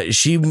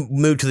 She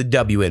moved to the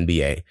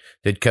WNBA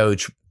to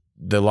coach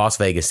the Las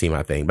Vegas team,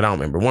 I think, but I don't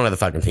remember. One of the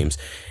fucking teams.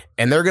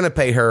 And they're going to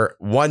pay her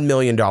 $1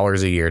 million a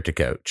year to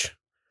coach,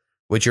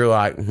 which you're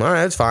like, all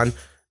right, that's fine.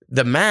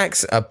 The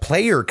max a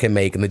player can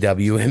make in the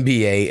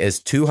WNBA is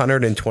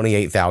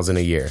 $228,000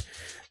 a year.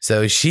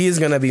 So she is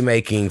going to be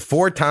making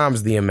 4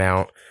 times the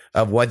amount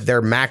of what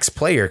their max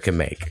player can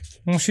make.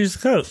 Well, she's the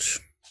coach.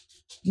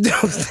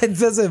 That's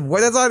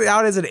not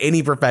how it is in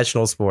any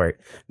professional sport.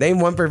 Name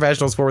one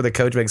professional sport where the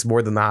coach makes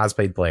more than the highest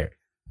paid player.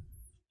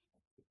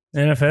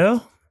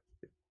 NFL?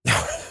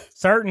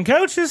 Certain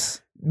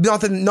coaches?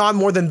 Not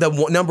more than the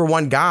number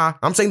one guy.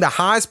 I'm saying the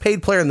highest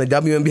paid player in the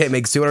WNBA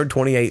makes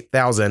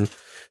 $228,000.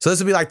 So this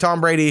would be like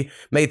Tom Brady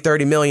made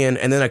 $30 million,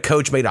 and then a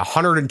coach made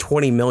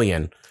 $120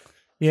 million.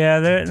 Yeah,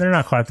 they're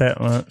not quite that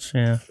much.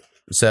 Yeah.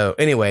 So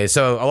anyway,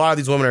 so a lot of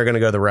these women are going to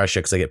go to Russia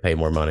because they get paid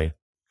more money.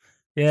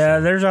 Yeah,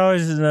 there's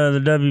always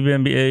the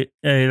WNBA.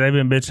 They've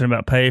been bitching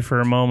about pay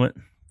for a moment.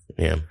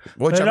 Yeah,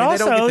 which but I mean,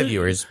 also, they don't get the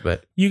viewers,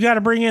 but you got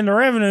to bring in the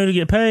revenue to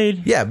get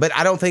paid. Yeah, but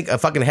I don't think a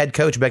fucking head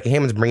coach, Becky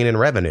Hammon's bringing in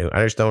revenue.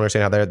 I just don't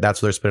understand how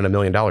that's what they're spending $1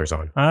 million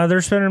on.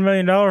 They're spending $1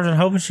 million and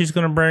hoping she's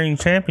going to bring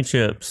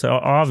championships. So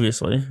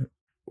obviously.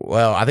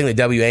 Well, I think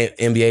the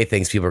WNBA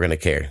thinks people are going to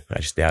care. I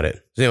just doubt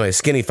it. So anyway,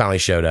 Skinny finally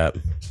showed up.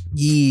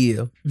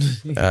 Yeah.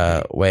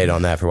 Wait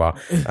on that for a while.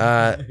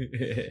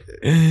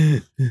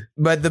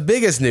 But the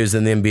biggest news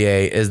in the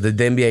NBA is the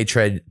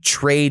NBA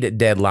trade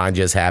deadline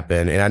just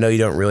happened. And I know you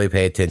don't really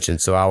pay attention,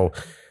 so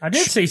I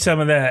did see some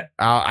of that.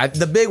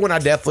 The big one I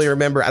definitely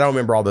remember. I don't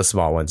remember all the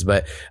small ones,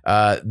 but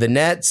the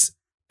Nets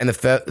and the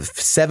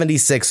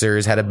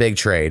 76ers had a big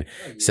trade.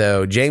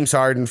 So James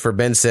Harden for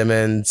Ben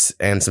Simmons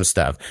and some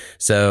stuff.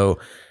 So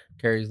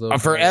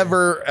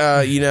forever,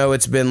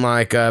 it's been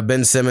like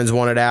Ben Simmons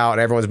wanted out.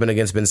 Everyone's been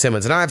against Ben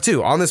Simmons. And I have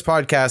too. On this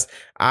podcast,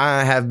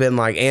 I have been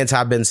like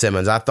anti-Ben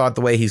Simmons. I thought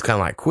the way he's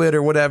kind of like quit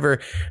or whatever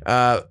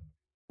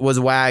was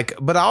whack.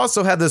 But I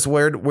also had this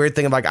weird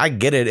thing of like, I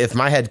get it. If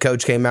my head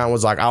coach came out and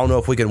was like, I don't know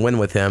if we can win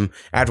with him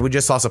after we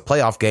just lost a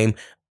playoff game,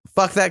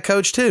 fuck that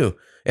coach too.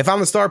 If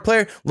I'm the star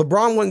player,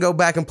 LeBron wouldn't go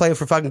back and play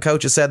for fucking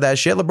coach that said that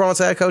shit. LeBron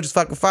said that coach is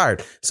fucking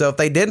fired. So if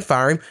they didn't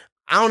fire him,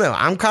 I don't know.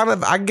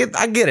 I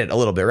get it a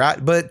little bit,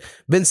 right? But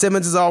Ben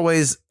Simmons has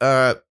always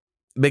been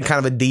kind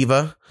of a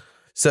diva.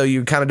 So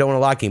you kind of don't want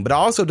to like him. But I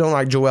also don't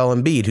like Joel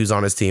Embiid, who's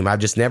on his team. I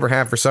just never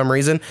have for some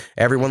reason.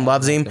 Everyone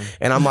loves him.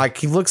 And I'm like,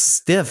 he looks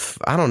stiff.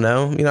 I don't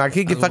know. I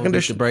could get fucking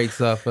the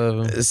breaks off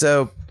of him.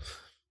 So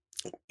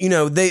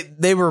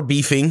they were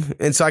beefing.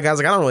 And so I was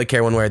like, I don't really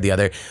care one way or the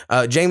other.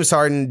 James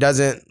Harden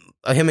doesn't.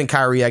 Him and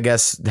Kyrie, I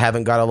guess,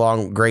 haven't got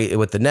along great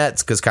with the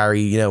Nets because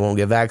Kyrie, won't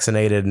get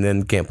vaccinated and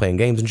then can't play in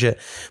games and shit.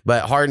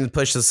 But Harden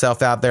pushed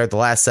himself out there at the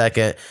last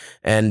second,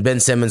 and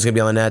Ben Simmons is going to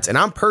be on the Nets. And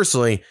I'm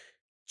personally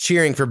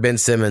cheering for Ben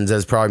Simmons,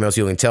 as probably most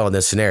people can tell in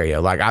this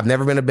scenario. Like, I've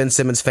never been a Ben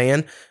Simmons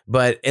fan,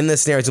 but in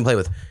this scenario, he's going to play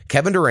with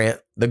Kevin Durant,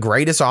 the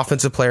greatest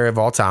offensive player of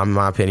all time, in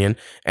my opinion,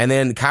 and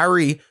then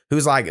Kyrie,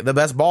 who's like the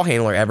best ball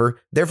handler ever.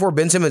 Therefore,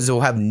 Ben Simmons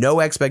will have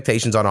no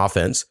expectations on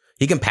offense.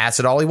 He can pass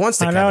it all he wants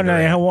to. I know. Now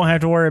you won't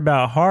have to worry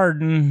about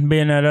Harden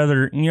being that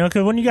other,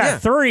 because when you got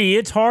 3,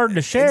 it's hard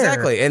to share.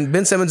 Exactly. And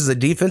Ben Simmons is a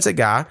defensive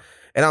guy.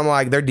 And I'm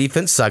like, their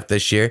defense sucked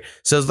this year.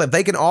 So it's like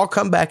they can all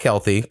come back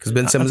healthy because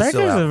Ben Simmons is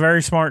still out. I think it was a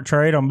very smart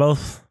trade on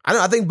both.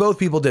 I think both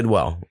people did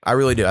well. I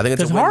really do. I think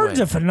it's because Harden's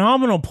a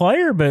phenomenal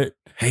player, but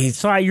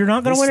it's like you're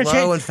not going to win a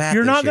championship.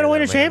 You're not going to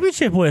win a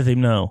championship with him,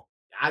 no.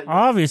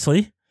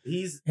 Obviously,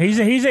 he's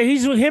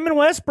him and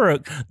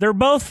Westbrook. They're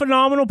both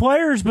phenomenal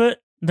players,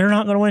 but they're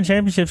not going to win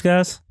championships,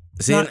 guys.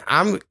 See,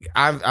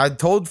 I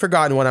told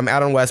Forgotten when I'm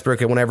out on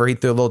Westbrook and whenever he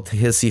threw a little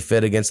hissy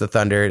fit against the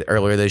Thunder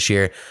earlier this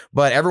year,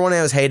 but everyone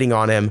was hating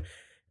on him,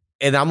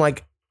 and I'm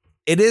like,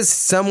 it is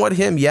somewhat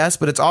him, yes,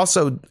 but it's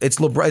also it's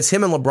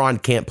him and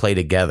LeBron can't play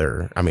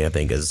together. I mean, I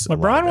think is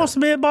LeBron wants to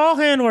be a ball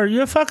handler.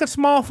 You're a fucking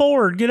small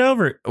forward. Get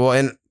over it.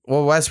 Well,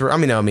 Westbrook. I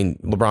mean,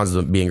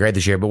 LeBron's being great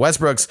this year, but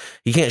Westbrook's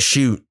he can't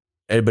shoot.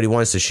 Everybody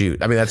wants to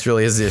shoot. I mean, that's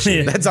really his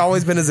issue. That's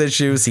always been his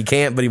issues. He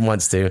can't, but he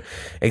wants to.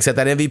 Except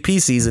that MVP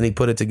season, he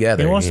put it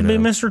together. He wants to be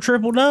Mr.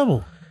 Triple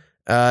Double.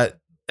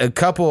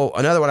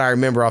 Another one I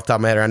remember off the top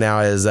of my head right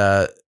now is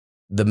the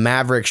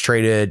Mavericks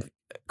traded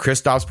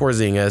Kristaps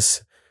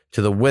Porzingis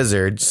to the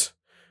Wizards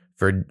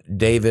for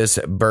Davis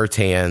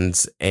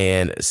Bertans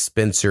and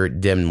Spencer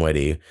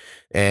Dinwiddie.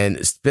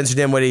 And Spencer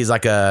Dinwiddie is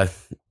like a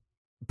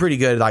pretty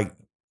good, like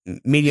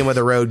medium of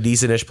the road,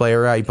 decentish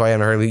player, right? You probably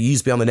haven't heard of him. He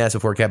used to be on the Nets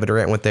before Kevin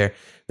Durant went there.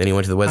 Then he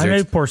went to the Wizards. I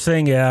knew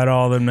Porzingis had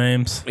all them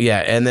names. Yeah,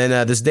 and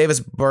then this Davis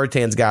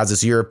Bertans guy's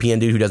this European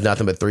dude who does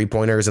nothing but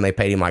 3-pointers, and they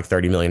paid him like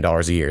 $30 million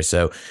a year.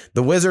 So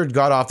the Wizards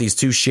got off these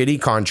 2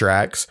 shitty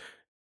contracts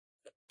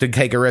to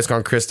take a risk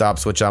on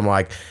Kristaps, which I'm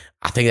like,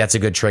 I think that's a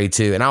good trade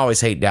too. And I always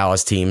hate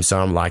Dallas teams, so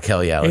I'm like,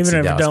 hell yeah. Let's Even see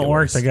if Dallas it don't get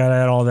work, worse. they got to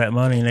add all that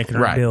money and they can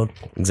Right. rebuild.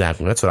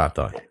 Exactly. That's what I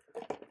thought.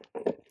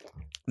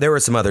 There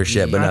was some other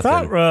shit, but I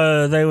nothing.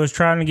 thought they was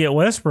trying to get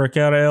Westbrook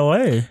out of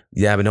L.A.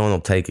 Yeah, but no one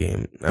will take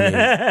him. I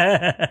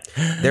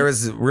mean, there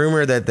was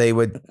rumor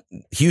that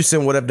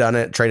Houston would have done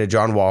it, traded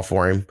John Wall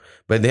for him,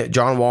 but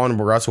John Wall and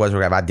Russell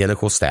Westbrook have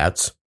identical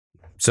stats.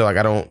 So, like,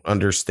 I don't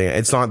understand.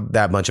 It's not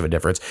that much of a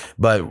difference,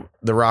 but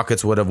the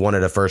Rockets would have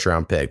wanted a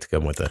first-round pick to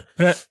come with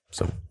it.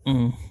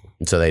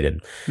 So they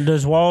did.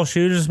 Does Wall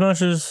shoot as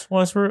much as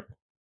Westbrook?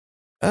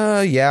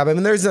 Yeah, I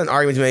mean, there's an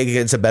argument to make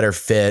it's a better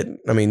fit.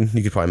 I mean,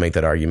 you could probably make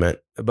that argument.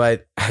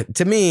 But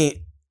to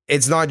me,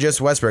 it's not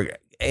just Westbrook.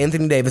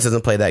 Anthony Davis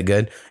doesn't play that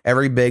good.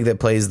 Every big that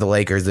plays the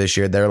Lakers this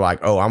year, they're like,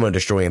 oh, I'm going to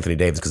destroy Anthony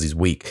Davis because he's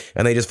weak.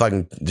 And they just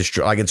fucking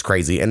destroy, like, it's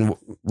crazy. And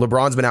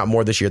LeBron's been out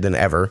more this year than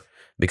ever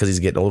because he's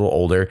getting a little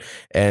older.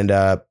 And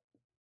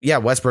yeah,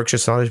 Westbrook's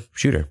just not a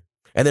shooter.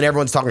 And then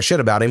everyone's talking shit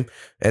about him.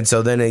 And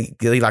so then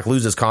he like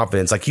loses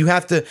confidence. Like, you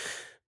have to,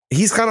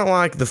 he's kind of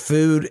like the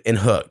food in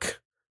Hook.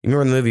 You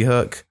remember the movie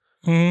Hook?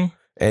 Mm-hmm.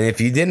 And if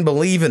you didn't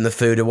believe in the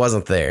food, it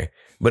wasn't there.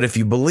 But if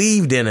you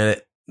believed in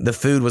it, the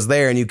food was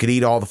there and you could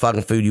eat all the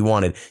fucking food you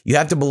wanted. You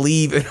have to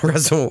believe in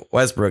Russell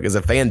Westbrook as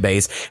a fan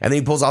base. And then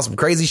he pulls off some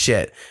crazy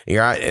shit.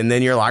 And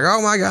then you're like,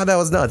 oh my God, that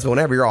was nuts. But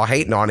whenever you're all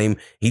hating on him,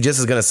 he just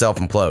is going to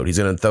self-implode. He's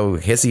going to throw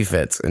hissy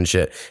fits and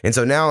shit. And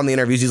so now in the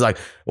interviews, he's like,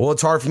 well,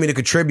 it's hard for me to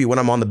contribute when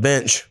I'm on the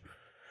bench.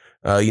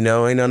 Ain't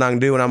nothing I can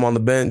do when I'm on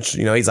the bench.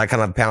 He's like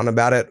kind of pounding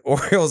about it.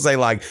 Or he'll say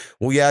like,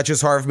 well, yeah, it's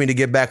just hard for me to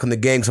get back in the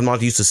game because I'm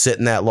not used to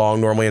sitting that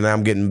long normally. And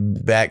I'm getting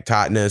back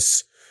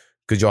tightness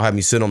because y'all have me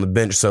sit on the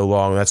bench so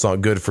long. That's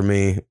not good for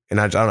me. And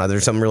I don't know.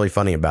 There's something really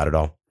funny about it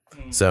all.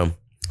 So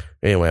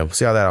anyway, we'll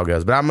see how that all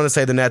goes. But I'm going to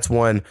say the Nets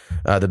won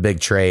the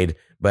big trade.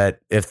 But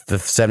if the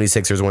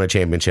 76ers win a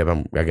championship,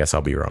 I guess I'll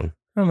be wrong.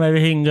 Well,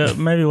 maybe he can go.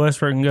 Maybe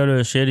Westbrook can go to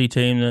a shitty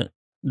team that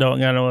don't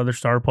got no other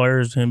star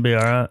players and be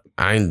all right.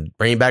 I'm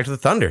bringing back to the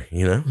Thunder,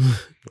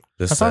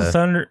 Just, I thought the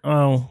Thunder,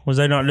 was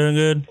they not doing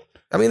good?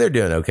 I mean, they're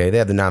doing okay. They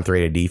have the 9th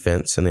rated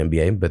defense in the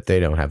NBA, but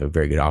they don't have a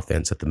very good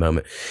offense at the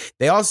moment.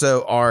 They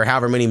also are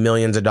however many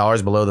millions of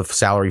dollars below the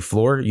salary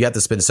floor. You have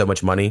to spend so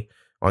much money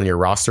on your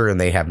roster, and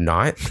they have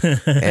not.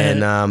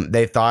 And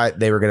they thought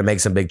they were going to make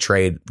some big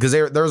trade because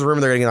there was a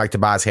rumor they're going to get like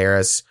Tobias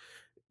Harris.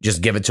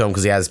 Just give it to him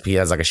because he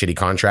has like a shitty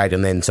contract,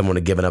 and then someone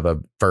had given up a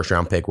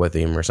first-round pick with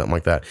him or something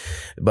like that.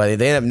 But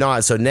they end up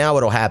not. So now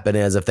what'll happen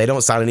is if they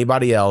don't sign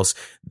anybody else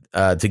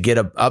to get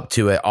up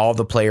to it, all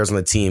the players on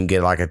the team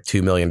get like a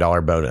 $2 million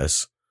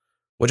bonus,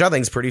 which I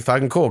think is pretty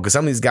fucking cool because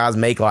some of these guys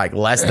make like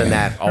less than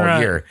that all Right.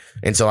 year,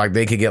 and so like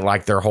they could get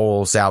like their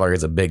whole salary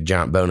as a big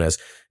giant bonus.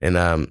 And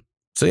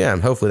so yeah,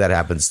 hopefully that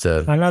happens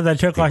to. I know they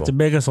took like people. the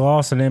biggest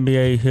loss in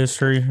NBA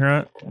history,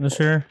 right,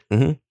 this year.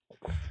 Mm-hmm.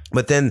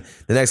 But then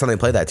the next time they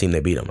play that team, they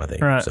beat them, I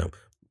think. Right. So,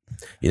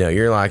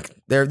 you're like,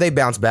 they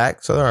bounce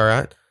back, so they're all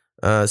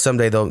right.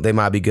 Someday they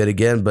might be good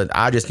again, but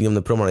I just need them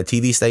to put them on a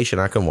TV station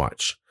I can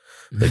watch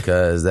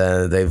because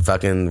they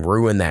fucking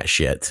ruined that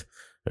shit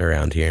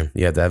around here.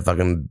 You have that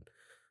fucking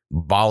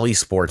Bally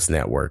Sports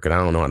Network, and I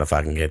don't know how to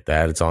fucking get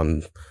that.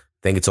 I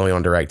think it's only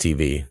on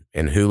DirecTV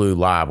and Hulu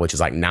Live, which is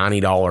like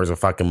 $90 a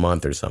fucking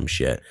month or some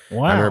shit.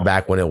 Wow. I remember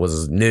back when it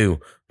was new.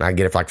 I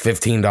get it for like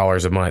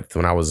 $15 a month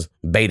when I was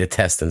beta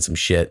testing some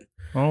shit.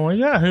 Oh, we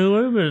got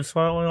Hulu, but it's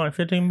only like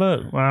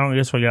 $15. Well, I don't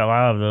guess we got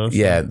live though. So.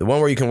 Yeah, the one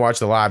where you can watch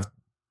the live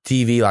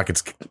TV, like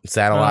it's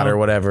satellite Uh-huh. or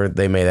whatever,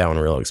 they made that one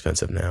real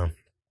expensive now.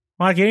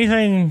 Like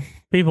anything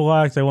people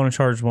like, they want to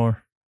charge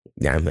more.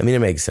 Yeah, I mean, it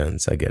makes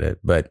sense. I get it.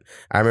 But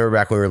I remember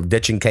back when we were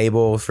ditching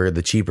cable for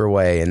the cheaper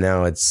way, and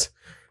now it's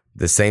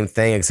the same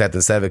thing, except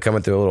instead of it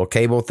coming through a little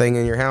cable thing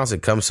in your house,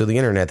 it comes through the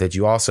internet that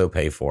you also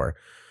pay for.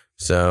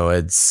 So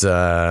it's...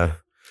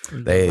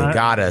 They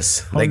got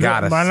us. They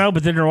got us. I know,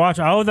 but then they're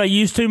watching. Oh, they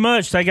use too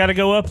much. They got to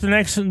go up the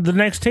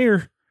next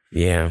tier.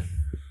 Yeah.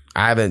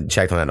 I haven't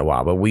checked on that in a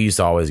while, but we used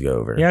to always go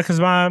over. Yeah, because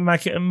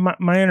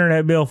my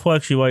internet bill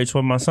fluctuates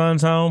when my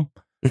son's home.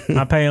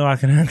 I pay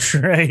like an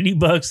extra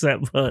 $80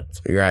 that month.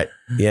 You're right.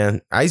 Yeah.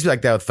 I used to be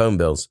like that with phone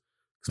bills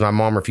because my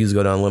mom refused to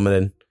go to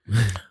unlimited.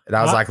 And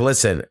I was like,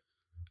 listen,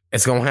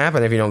 it's going to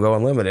happen if you don't go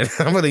unlimited.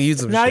 I'm going to use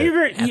some Now,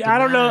 shit. I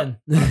don't know.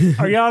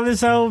 Are y'all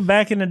this old?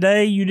 Back in the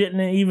day, you didn't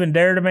even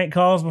dare to make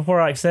calls before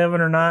like 7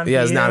 or 9.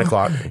 Yeah, it's PM? 9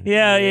 o'clock.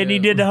 Yeah, and you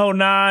did the whole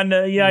 9.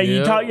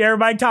 You talk.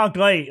 Everybody talked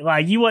late.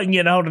 Like you wasn't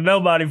getting a hold of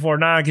nobody before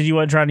 9 because you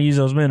wasn't trying to use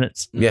those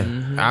minutes. Yeah.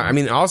 I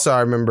mean, also, I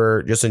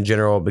remember just in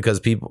general,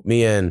 because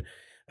me and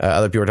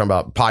other people were talking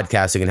about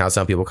podcasting and how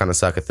some people kind of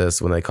suck at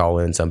this when they call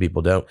in. Some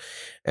people don't.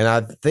 And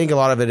I think a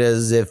lot of it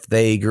is if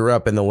they grew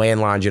up in the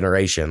landline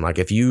generation. Like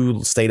if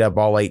you stayed up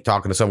all late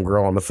talking to some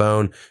girl on the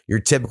phone, you're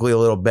typically a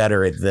little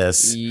better at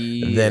this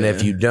than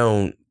if you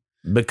don't.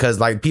 because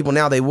like people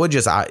now, they would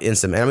just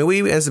instant. I mean,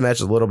 we instant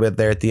messaged a little bit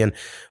there at the end,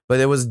 but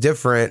it was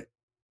different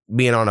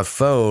being on a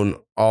phone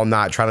all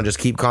night trying to just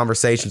keep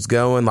conversations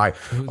going. Like,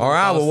 all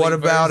right, well, what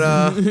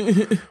about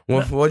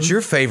what's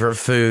your favorite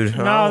food?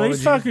 No,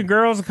 these fucking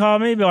girls would call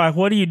me, be like,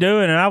 "What are you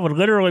doing?" And I would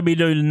literally be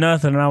doing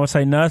nothing, and I would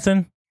say,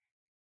 "Nothing."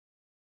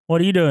 What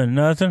are you doing?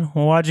 Nothing.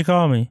 Well, why'd you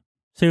call me?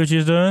 See what you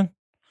was doing?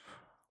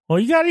 Well,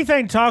 you got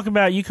anything to talk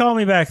about? You call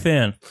me back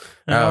then.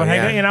 And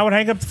I would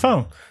hang up the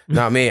phone.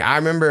 Not me. I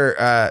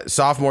remember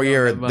sophomore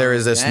year, there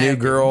was this new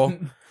girl,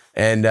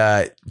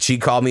 and she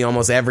called me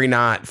almost every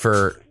night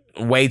for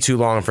way too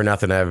long for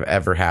nothing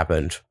ever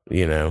happened,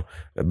 you know.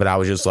 But I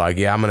was just like,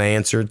 yeah, I'm gonna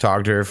answer,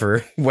 talk to her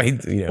for way,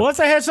 you know. Well, if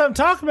they had something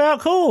to talk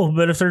about, cool.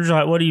 But if they're just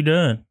like, "What are you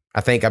doing?"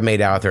 I think I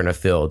made out with her in a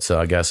field, so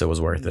I guess it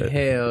was worth it.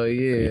 Hell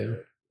yeah.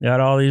 Got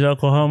all these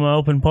Oklahoma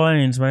open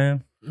plains,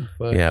 man.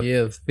 Fuck Yep.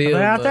 yeah.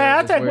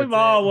 I think we've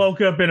all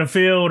woke up in a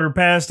field or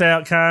passed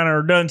out kind of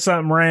or done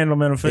something random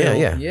in a field.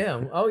 Yeah.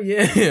 Yeah. Oh,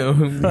 yeah.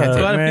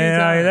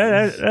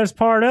 That's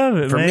part of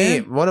it, For man.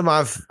 me, one of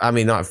my,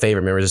 not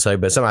favorite memories to say,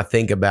 but something I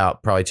think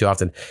about probably too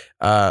often.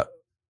 I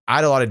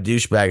had a lot of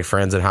douchebag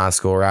friends in high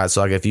school, right?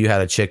 So like if you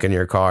had a chick in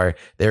your car,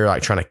 they were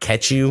like trying to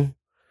catch you,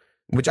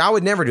 which I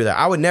would never do that.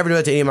 I would never do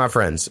that to any of my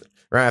friends,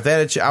 right? If they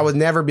had I would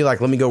never be like,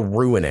 let me go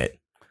ruin it.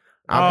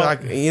 I'd be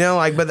like, you know,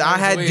 like, but I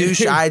had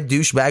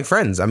douchebag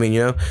friends. I mean,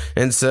 you know,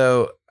 and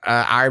so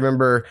I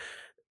remember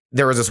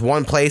there was this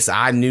one place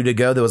I knew to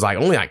go that was like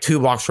only like 2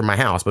 blocks from my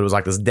house, but it was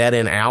like this dead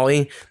end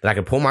alley that I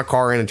could pull my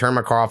car in and turn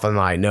my car off and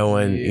like no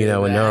one, you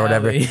know, and no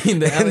whatever.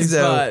 The alley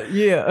spot.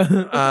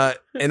 Yeah.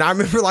 And I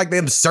remember like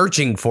them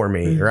searching for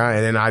me, right?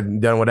 And then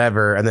I'd done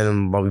whatever, and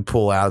then we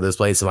pull out of this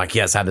place and like,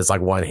 yes, I had this like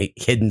one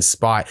hidden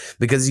spot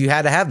because you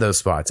had to have those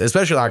spots,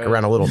 especially like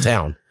around a little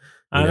town.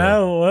 I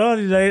know. Well,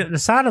 they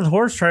decided the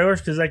horse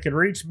trailers because they could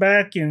reach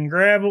back and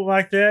grab it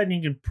like that, and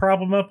you could prop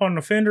them up on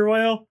the fender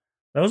well.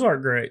 Those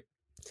aren't great.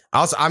 I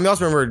also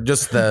remember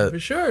just For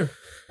sure.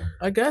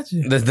 I got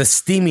you. the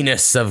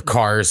steaminess of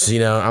cars.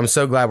 You know, I'm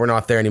so glad we're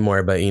not there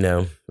anymore. But you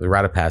know, the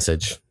rite of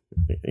passage.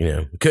 You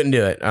know, couldn't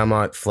do it. I'm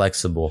not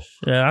flexible.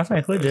 Yeah, I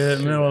think we did it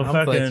in the middle of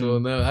I'm flexible.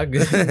 No, I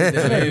get in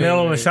the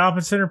middle of a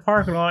shopping center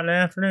parking lot in the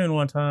afternoon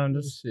one time.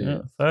 Just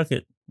fuck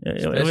it.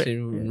 Especially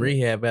in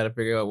rehab, had to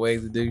figure out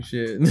ways to do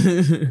shit.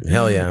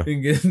 Hell yeah.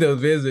 And get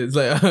those visits.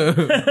 Like,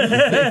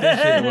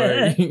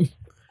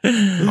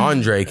 shit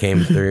Andre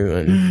came through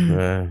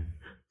and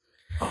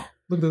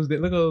look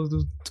at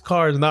those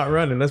cars not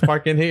running. Let's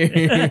park in here.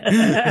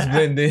 Let's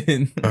blend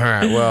in. all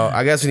right. Well,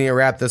 I guess we need to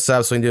wrap this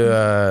up so we can do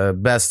a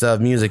best of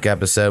music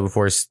episode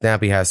before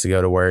Snappy has to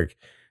go to work.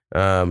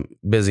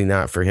 Busy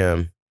night for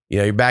him. You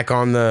know, you're back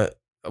on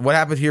what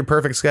happened to your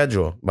perfect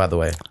schedule, by the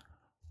way?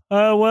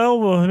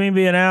 Well, me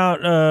being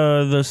out,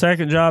 the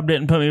second job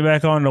didn't put me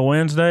back on to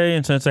Wednesday,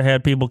 and since I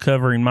had people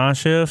covering my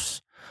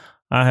shifts,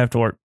 I have to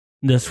work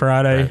this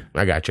Friday. Right,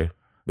 I got you.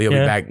 But you'll be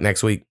back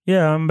next week?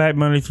 Yeah, I'm back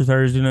Monday through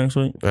Thursday next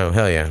week. Oh,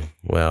 hell yeah.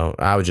 Well,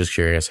 I was just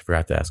curious. I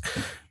forgot to ask.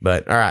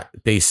 But, all right.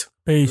 Peace.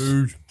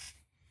 Peace.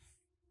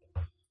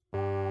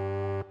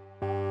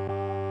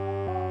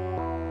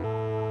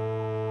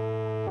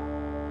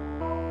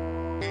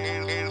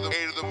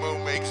 The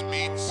Mo makes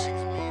beats.